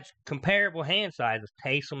that has comparable hand size is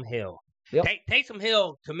Taysom Hill. Yep. Taysom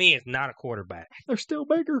Hill, to me, is not a quarterback. They're still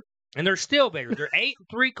bigger. And they're still bigger. They're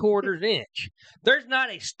 8.75 inch. There's not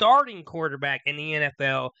a starting quarterback in the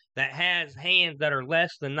NFL that has hands that are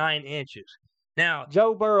less than 9 inches. Now,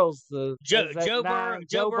 Joe Burrow's Joe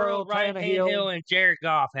Burrow, Ryan Tannehill, and Jared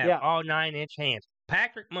Goff have all 9-inch hands.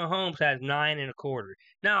 Patrick Mahomes has 9.25.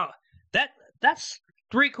 Now, that's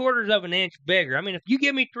 3/4 of an inch bigger. I mean, if you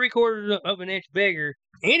give me 3/4 of an inch bigger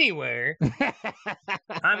anywhere,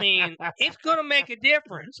 I mean, it's going to make a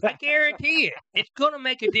difference. I guarantee it. It's going to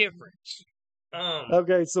make a difference.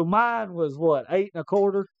 Okay, so mine was what,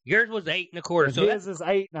 8.25? Yours was 8.25. So his is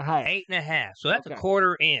 8.5. 8.5. So that's a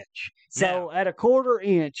 1/4 inch. So at a 1/4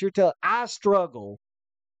 inch, you're telling I struggle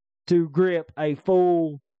to grip a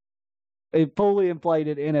fully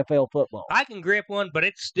inflated NFL football. I can grip one, but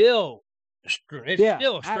it's still a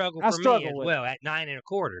struggle for me as well at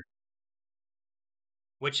 9.25.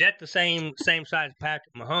 Which that's the same size as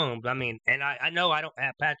Patrick Mahomes. I mean, and I know I don't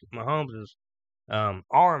have Patrick Mahomes'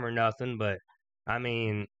 arm or nothing, but I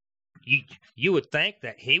mean, you would think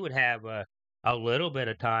that he would have a little bit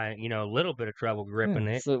of time, a little bit of trouble gripping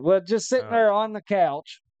it. So, just sitting there on the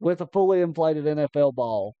couch with a fully inflated NFL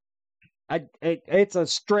ball, it's a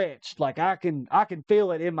stretch. Like I can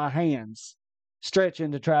feel it in my hands,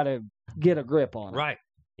 stretching to try to get a grip on it. Right?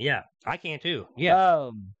 Yeah, I can too.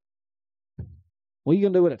 Yeah. What are you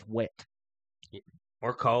gonna do when it's wet?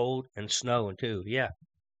 Or cold and snowing too. Yeah.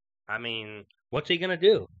 I mean, what's he gonna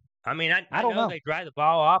do? I mean, I know they dry the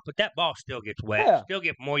ball off, but that ball still gets wet. Yeah. Still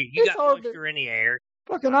get more. You got moisture in the air.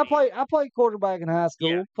 Fucking, I played quarterback in high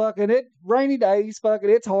school. Yeah. Fucking, rainy days.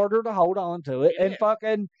 Fucking, it's harder to hold on to it. Yeah. And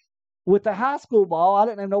fucking, with the high school ball, I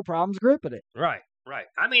didn't have no problems gripping it. Right.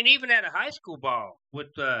 I mean, even at a high school ball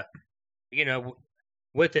with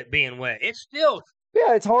with it being wet, it's still.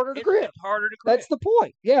 Yeah, it's harder to grip. It's harder to grip. That's the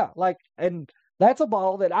point. Yeah, and that's a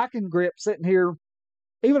ball that I can grip sitting here.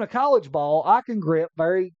 Even a college ball, I can grip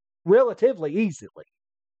relatively easily.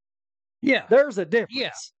 Yeah. There's a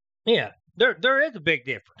difference. Yeah. There is a big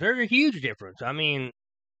difference. There's a huge difference. I mean,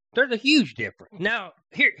 there's a huge difference. Now,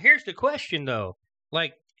 here's the question though.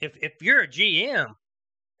 Like, if you're a GM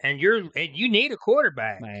and you need a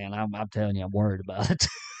quarterback. Man, I'm telling you, I'm worried about it.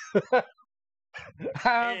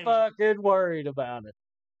 I'm fucking worried about it.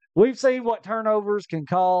 We've seen what turnovers can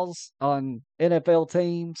cause on NFL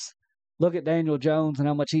teams. Look at Daniel Jones and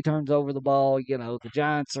how much he turns over the ball. The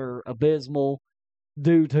Giants are abysmal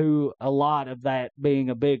due to a lot of that being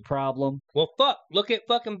a big problem. Well, look at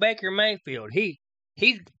fucking Baker Mayfield. He's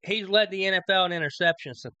led the NFL in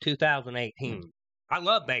interceptions since 2018. I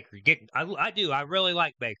love Baker. I do. I really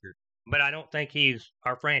like Baker. But I don't think he's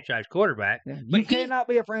our franchise quarterback. Yeah, you cannot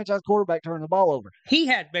be a franchise quarterback turning the ball over. He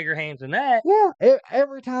has bigger hands than that. Yeah,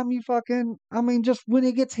 every time you just when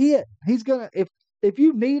he gets hit, he's going to, if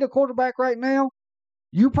you need a quarterback right now,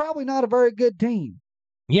 you're probably not a very good team.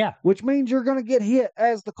 Yeah. Which means you're going to get hit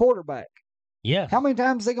as the quarterback. Yeah. How many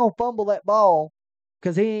times is he going to fumble that ball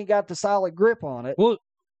because he ain't got the solid grip on it? Well,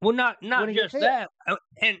 not just that.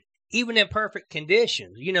 And even in perfect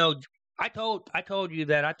conditions, I told you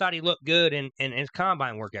that I thought he looked good in his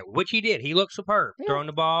combine workout, which he did. He looked superb. Yeah. Throwing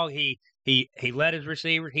the ball, he led his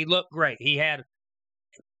receivers. He looked great. He had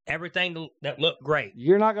everything that looked great.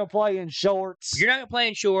 You're not going to play in shorts. You're not going to play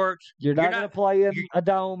in shorts. You're not going to play in a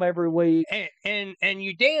dome every week. And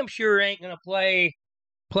you damn sure ain't going to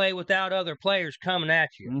play without other players coming at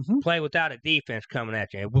you. Mm-hmm. Play without a defense coming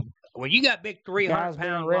at you. When you got big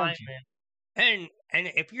 300-pound linemen, and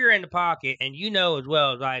if you're in the pocket, and you know as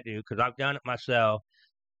well as I do, because I've done it myself,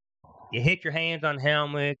 you hit your hands on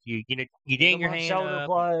helmet, you ding your hand shoulder up,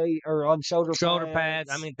 play or on shoulder pads.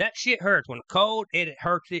 I mean, that shit hurts. When it's cold, it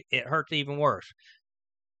hurts. It hurts even worse.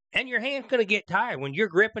 And your hand's going to get tired when you're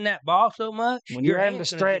gripping that ball so much. When you're having to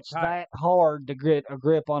stretch that hard to get a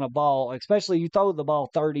grip on a ball, especially you throw the ball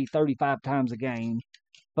 30, 35 times a game,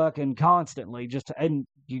 fucking constantly, and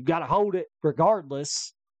you got to hold it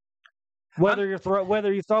regardless. Whether you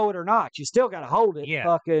throw it or not, you still got to hold it. Yeah.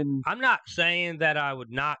 Fucking. I'm not saying that I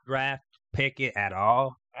would not draft Pickett at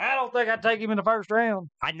all. I don't think I'd take him in the first round.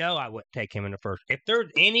 I know I wouldn't take him in the first. If there's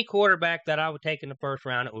any quarterback that I would take in the first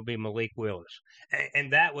round, it would be Malik Willis,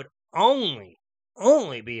 and that would only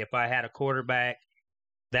be if I had a quarterback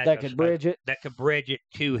that could bridge it. That could bridge it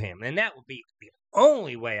to him, and that would be the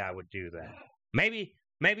only way I would do that. Maybe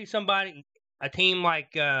a team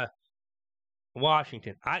like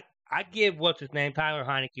Washington. I'd give Tyler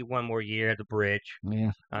Heinicke one more year at the bridge.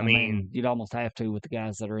 Yeah. I mean, you'd almost have to with the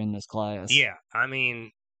guys that are in this class. Yeah. I mean,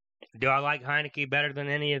 do I like Heinicke better than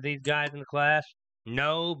any of these guys in the class?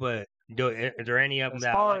 No, but is there any of them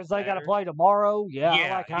as far as they got to play tomorrow? Yeah, I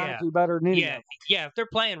like Heinicke better than any of them. Yeah, if they're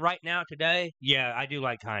playing right now today, yeah, I do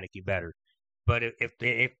like Heinicke better. But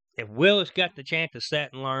if Willis got the chance to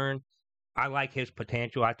set and learn, I like his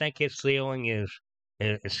potential. I think his ceiling is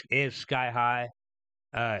sky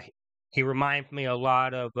high. He reminds me a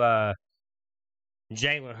lot of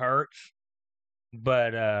Jalen Hurts,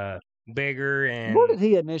 but bigger and. Where did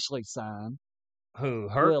he initially sign? Who?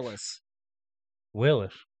 Hurts?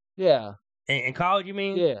 Willis. Yeah. In college, you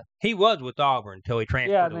mean? Yeah. He was with Auburn until he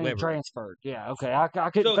transferred to Liberty. He transferred. Yeah, okay. I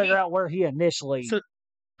couldn't figure out where he initially.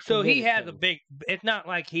 So he has a big. It's not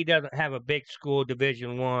like he doesn't have a big school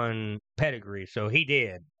Division I pedigree. So he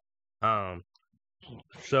did.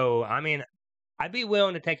 So I mean, I'd be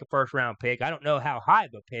willing to take a first round pick. I don't know how high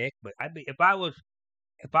of a pick, but if I was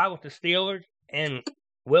the Steelers and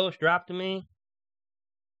Willis dropped to me,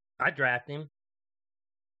 I'd draft him.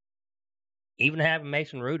 Even having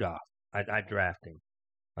Mason Rudolph, I'd draft him.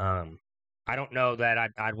 I don't know that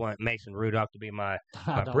I'd want Mason Rudolph to be my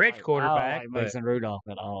bridge quarterback. I don't like Mason Rudolph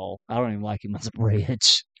at all. I don't even like him as a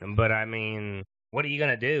bridge. But I mean, what are you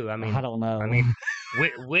gonna do? I mean, I don't know. I mean,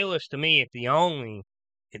 Willis to me, if the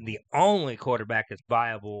only quarterback that's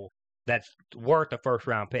viable, that's worth a first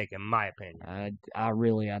round pick, in my opinion. I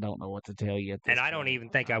don't know what to tell you. And I don't even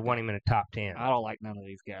think I want him in the top 10. I don't like none of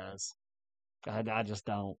these guys. I just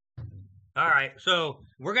don't. All right, so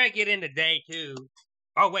we're gonna get into day 2.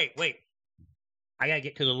 Oh wait, I gotta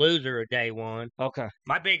get to the loser of day 1. Okay.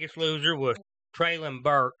 My biggest loser was Treylon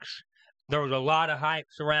Burks. There was a lot of hype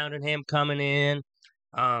surrounding him coming in.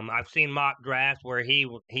 I've seen mock drafts where he's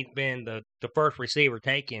been the first receiver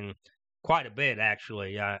taken quite a bit,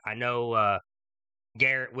 actually. I know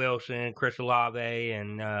Garrett Wilson, Chris Olave,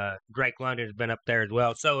 and Drake London has been up there as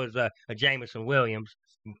well. So is a Jameson Williams.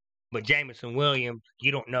 But Jameson Williams,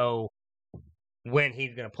 you don't know when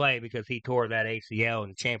he's going to play because he tore that ACL in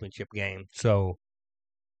the championship game. So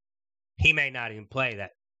he may not even play that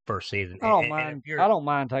first season. I don't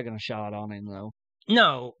mind taking a shot on him though.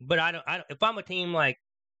 No, but I don't. If I'm a team like,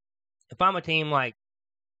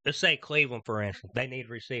 let's say Cleveland, for instance, they need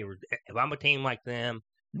receivers. If I'm a team like them,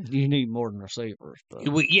 you need more than receivers.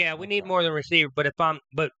 We need more than receivers.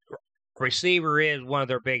 But receiver is one of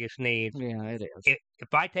their biggest needs. Yeah, it is.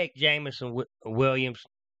 If I take Jameson Williams,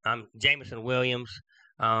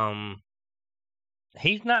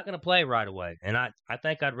 he's not going to play right away, and I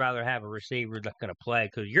think I'd rather have a receiver that's going to play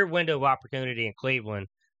because your window of opportunity in Cleveland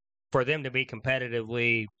for them to be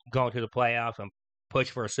competitively going to the playoffs and push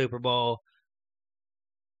for a Super Bowl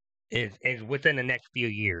is within the next few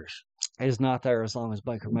years. It's not there as long as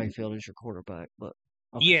Baker Mayfield is your quarterback, but.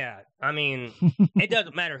 Okay. Yeah, I mean, it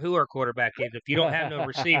doesn't matter who our quarterback is. If you don't have no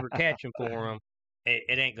receiver catching for him,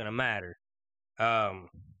 it ain't going to matter. All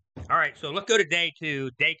right, so let's go to day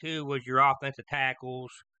 2. Day 2 was your offensive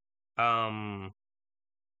tackles.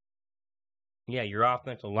 Your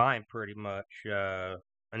offensive line pretty much,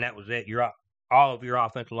 and that was it. All of your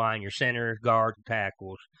offensive line, your centers, guards, and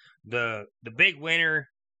tackles. The big winner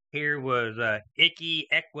here was Ike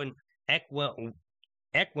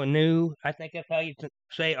Ekwonu, I think that's how you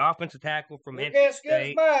say, offensive tackle from NC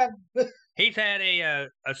State. He's had a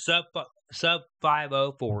sub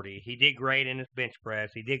 5.0 40. He did great in his bench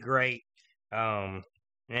press. He did great in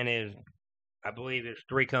his, I believe his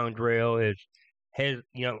 3-cone drill. His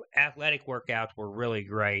athletic workouts were really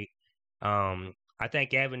great. I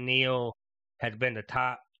think Evan Neal has been the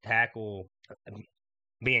top tackle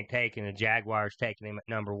being taken. The Jaguars taking him at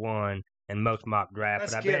number 1 in most mock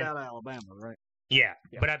drafts. That's kid out of Alabama, right? Yeah,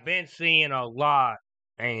 but I've been seeing a lot,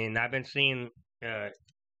 and I've been seeing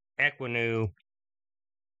Ekwonu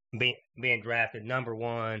being drafted number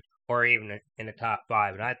 1 or even in the top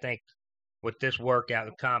 5. And I think with this workout,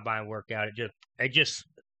 the combine workout, it just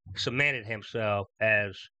cemented himself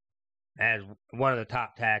as as one of the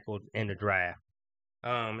top tackles in the draft.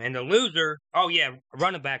 And the loser,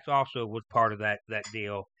 running backs also was part of that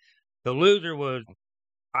deal. The loser was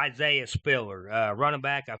Isaiah Spiller, running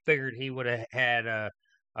back. I figured he would have had a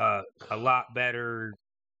lot better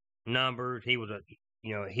numbers. He was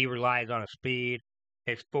he relies on his speed.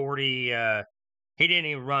 His 40, he didn't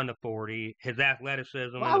even run the 40. His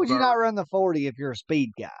athleticism. Why would you not run the 40 if you're a speed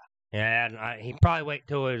guy? Yeah, he probably wait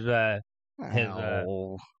till his pro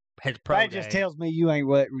that just tells me you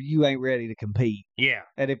ain't ready to compete. Yeah.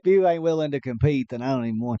 And if you ain't willing to compete, then I don't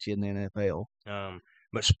even want you in the NFL.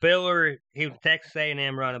 But Spiller, he was a Texas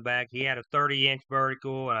A&M running back. He had a 30-inch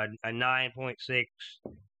vertical, a 9.6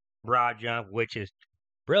 broad jump, which is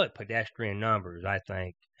really pedestrian numbers, I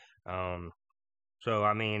think. So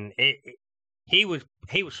I mean, he was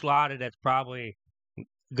slotted as probably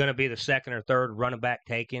going to be the second or third running back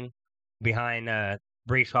taken behind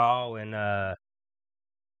Breece Hall and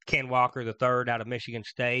Ken Walker III out of Michigan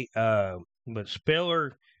State. But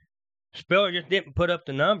Spiller just didn't put up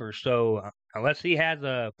the numbers. So unless he has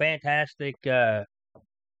a fantastic day,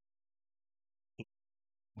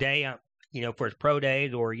 for his pro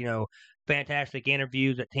days or, fantastic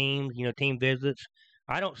interviews at teams, team visits,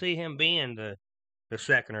 I don't see him being the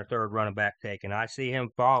second or third running back taken. I see him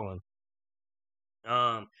falling.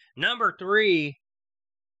 Number 3,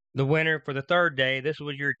 the winner for the third day, this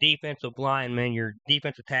was your defensive linemen, your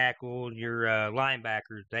defensive tackles, your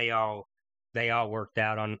linebackers. They all worked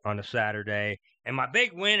out on a Saturday. And my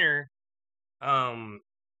big winner,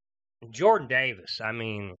 Jordan Davis. I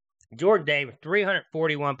mean, Jordan Davis,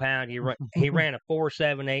 341 pounds. He ran a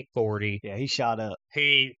 4.78 40. Yeah, he shot up.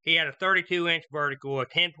 He had a 32-inch vertical, a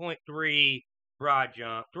 10.3 broad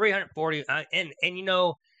jump, 340. And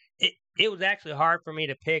it was actually hard for me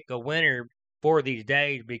to pick a winner for these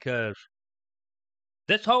days because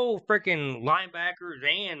this whole freaking linebackers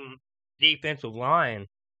and defensive line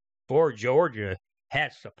for Georgia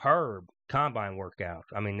had superb combine workouts.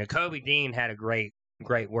 I mean, Nakobe Dean had a great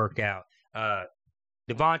workout.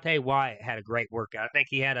 Devontae White had a great workout. I think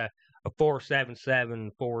he had a 4.77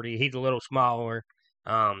 40. He's a little smaller.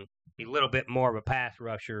 He's a little bit more of a pass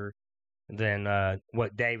rusher than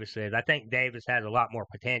what Davis is. I think Davis has a lot more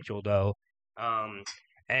potential, though.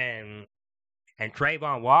 And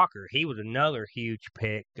Trayvon Walker, he was another huge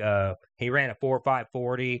pick. He ran a 4.5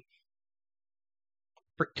 40.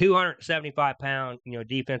 275-pound,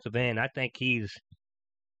 defensive end. I think he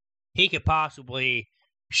could possibly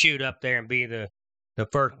shoot up there and be the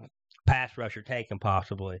first pass rusher taken,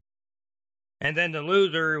 possibly. And then the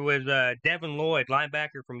loser was Devin Lloyd,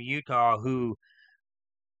 linebacker from Utah, who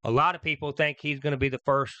a lot of people think he's going to be the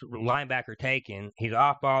first linebacker taken. He's an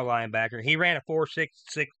off-ball linebacker. He ran a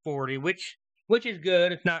 4.66 40, which is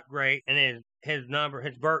good. It's not great. And his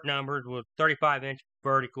vert numbers was 35-inch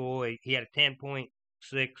vertical. He had a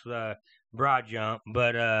 10.6 broad jump.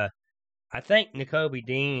 But I think Nakobe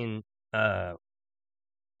Dean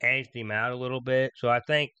edged him out a little bit. So I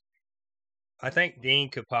think Dean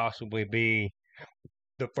could possibly be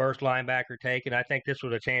the first linebacker taken. I think this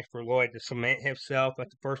was a chance for Lloyd to cement himself as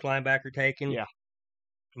the first linebacker taken. Yeah.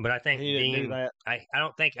 But I think he Dean, didn't do that. I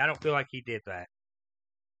don't feel like he did that.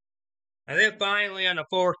 And then finally on the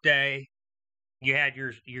fourth day, you had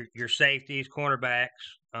your safeties, cornerbacks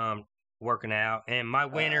working out. And my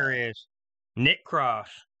winner is Nick Cross,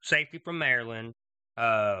 safety from Maryland.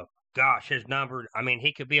 His number, I mean,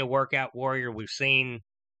 he could be a workout warrior. We've seen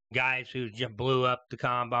guys who just blew up the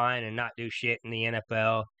combine and not do shit in the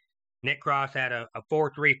NFL. Nick Cross had a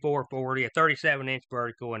 4.3 4.40, a 37-inch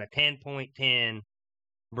vertical, and a 10.10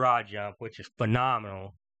 broad jump, which is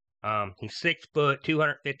phenomenal. He's 6 foot,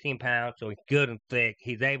 215 pounds, so he's good and thick.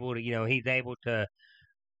 He's able to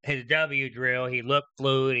his W drill. He looked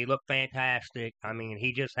fluid. He looked fantastic. I mean,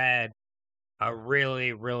 he just had a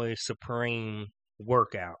really, really supreme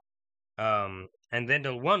workout. And then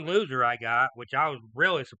the one loser I got, which I was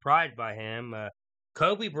really surprised by him,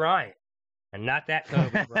 Kobe Bryant. And not that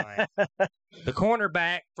Kobe Bryant. The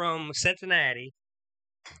cornerback from Cincinnati,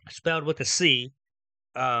 spelled with a C.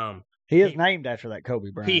 He is named after that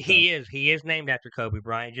Kobe Bryant. He is named after Kobe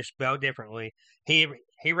Bryant, just spelled differently. He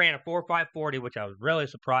ran a 4.5 40, which I was really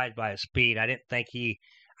surprised by his speed. I didn't think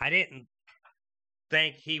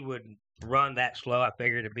he would run that slow. I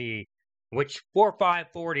figured it'd be, which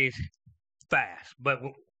 4.5 40 is fast, but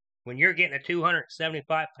when you're getting a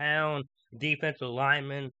 275-pound defensive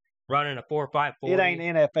lineman running a 4.5 40, it ain't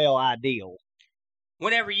NFL ideal.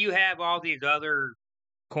 Whenever you have all these other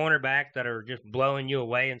cornerbacks that are just blowing you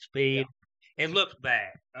away in speed, It looks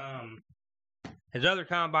bad. His other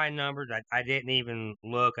combine numbers, I didn't even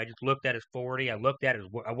look. I just looked at his 40. I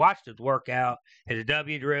watched his workout, his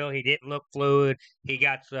W drill. He didn't look fluid. He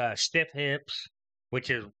got stiff hips, which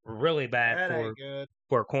is really bad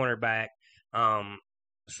for a cornerback.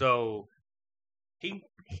 So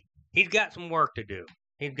he's got some work to do.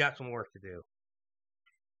 You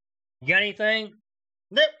got anything?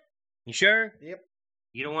 Nope. You sure? Yep.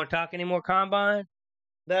 You don't want to talk any more combine?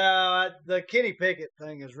 No, the Kenny Pickett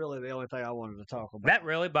thing is really the only thing I wanted to talk about. That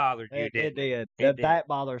really bothered you, It did. did. That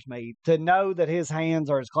bothers me. To know that his hands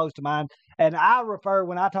are as close to mine. And I refer,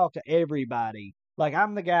 when I talk to everybody, like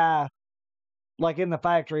I'm the guy, like in the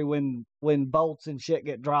factory when bolts and shit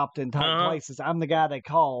get dropped in tight places, I'm the guy they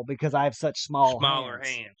call because I have such smaller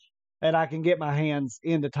hands. And I can get my hands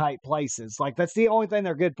into tight places. Like, that's the only thing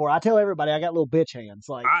they're good for. I tell everybody I got little bitch hands.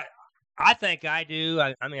 Like, I think I do.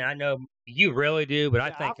 I mean, I know you really do, but I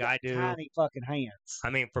think I do. Tiny fucking hands. I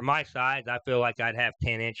mean, for my size, I feel like I'd have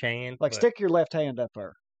 10-inch hands. Like, stick your left hand up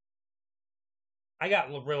there. I got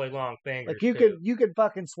really long fingers. Like, you could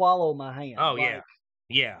fucking swallow my hand. Oh, like,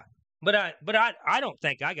 yeah. But I don't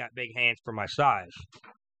think I got big hands for my size.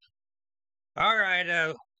 All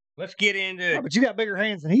right, let's get into. Oh, but you got bigger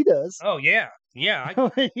hands than he does. Oh yeah.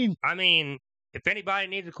 I mean, if anybody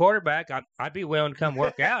needs a quarterback, I'd be willing to come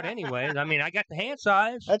work out anyways. I mean, I got the hand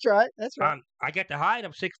size. That's right. I got the height.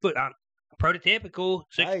 I'm 6 foot. I'm prototypical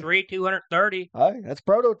 6'3", 230. Hey, that's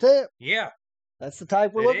prototype. Yeah. That's the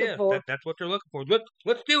type we're looking for. That's what they're looking for.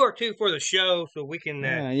 Let's do our two for the show so we can.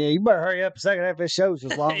 Yeah, you better hurry up. The second half of this show's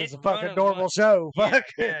as long as a fucking normal show. Yeah,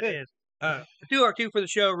 it is. Do our two for the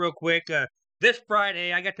show real quick. This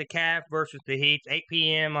Friday, I got the Cavs versus the Heat, 8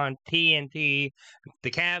 p.m. on TNT.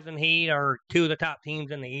 The Cavs and Heat are two of the top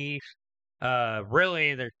teams in the East.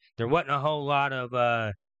 Really, there wasn't a whole lot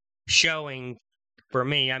of showing for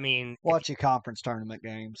me. I mean, watch your conference tournament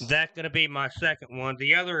games. That's going to be my second one.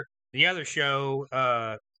 The other show,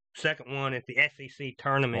 second one is the SEC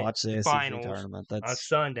tournament. Watch the finals SEC tournament. That's on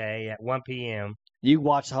Sunday at 1 p.m. You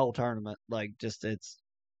watch the whole tournament. Like,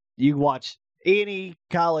 you watch any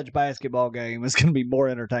college basketball game is going to be more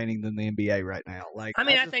entertaining than the NBA right now. Like, I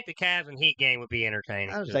mean, I think the Cavs and Heat game would be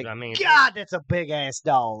entertaining. God, that's a big ass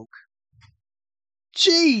dog.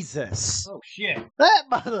 Jesus. Oh shit. That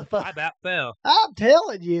motherfucker. I about fell. I'm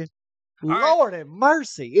telling you. All Lord have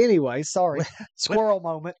mercy. Anyway, sorry. Squirrel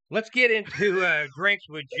moment. Let's get into drinks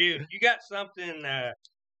with juice. You got something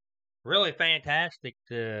really fantastic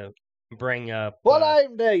to bring up. What I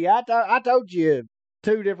even tell you? I told you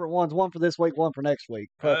two different ones, one for this week, one for next week.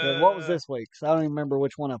 What was this week's? I don't even remember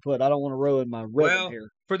which one I put. I don't want to ruin my rhythm here.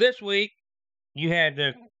 For this week, you had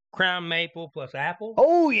the Crown Maple plus apple.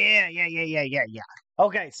 Oh, yeah.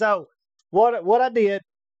 Okay, so what I did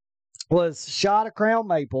was shot a Crown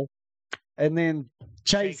Maple and then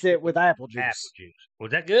chase it with apple juice. Was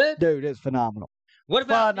that good? Dude, it's phenomenal. What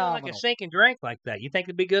about doing like a sinking drink like that? You think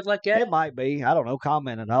it'd be good like that? It might be. I don't know.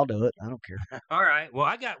 Comment it. I'll do it. I don't care. All right. Well,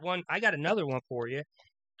 I got another one for you.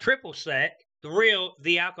 Triple sec,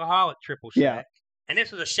 the alcoholic triple sec. Yeah. And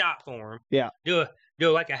this is a shot form. Yeah. Do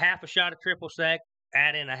like a half a shot of triple sec,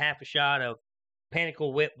 add in a half a shot of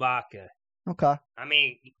Pinnacle Whip vodka. Okay. I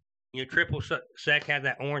mean, your triple sec has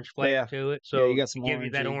that orange flavor to it, so you got some give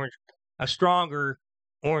you that orange, a stronger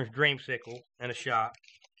orange dreamsicle and a shot.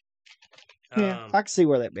 Yeah, I can see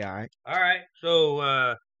where that'd be all right. All right,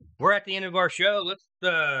 so we're at the end of our show. Let's.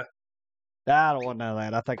 I don't want to know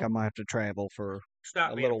that. I think I might have to travel for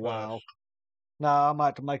a little while. No, I might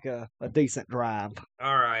have to make a decent drive.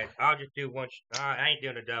 All right, I'll just do one. I ain't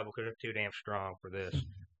doing a double because it's too damn strong for this.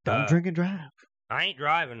 Don't drink and drive. I ain't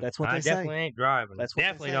driving. That's what they say. I definitely ain't driving. That's what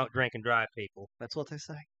definitely don't drink and drive, people. That's what they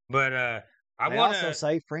say. But they also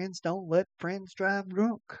say friends don't let friends drive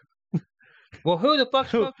drunk. Well, who the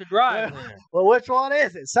fuck's supposed to drive? Well, which one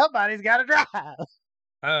is it? Somebody's got to drive.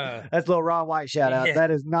 That's a little Ron White shout out. Yeah.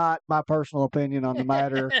 That is not my personal opinion on the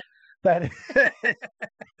matter. that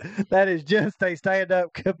is just a stand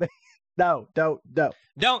up comedian. No.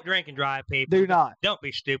 Don't drink and drive, people. Do not. Don't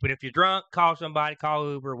be stupid. If you're drunk, call somebody,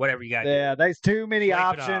 call Uber, whatever you got to do. Yeah, there's too many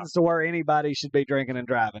options to where anybody should be drinking and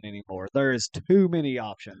driving anymore. There is too many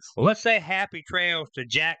options. Well, let's say happy trails to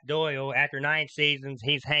Jack Doyle. After 9 seasons,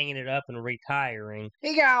 he's hanging it up and retiring.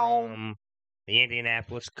 He gone. The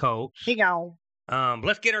Indianapolis Colts. He gone.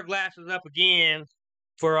 Let's get our glasses up again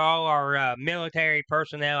for all our military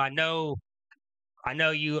personnel. I know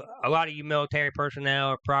you. A lot of you military personnel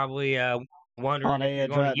are probably wondering if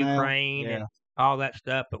you're going to Ukraine and all that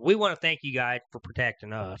stuff. But we want to thank you guys for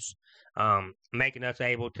protecting us, making us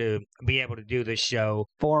able to do this show.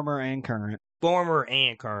 Former and current.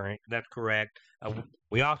 That's correct.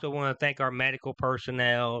 We also want to thank our medical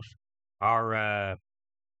personnel, our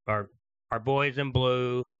boys in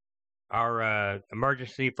blue, our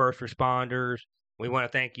emergency first responders. We want to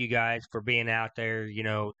thank you guys for being out there,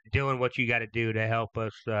 doing what you got to do to help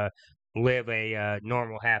us live a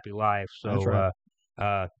normal, happy life. So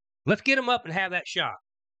right. Let's get them up and have that shot.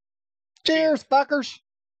 Cheers, fuckers.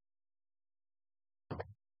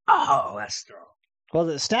 Oh, that's strong. Was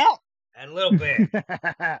it stout? A little bit.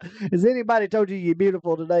 Has anybody told you you're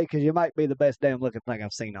beautiful today? Because you might be the best damn looking thing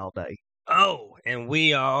I've seen all day. Oh, and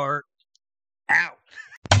we are out.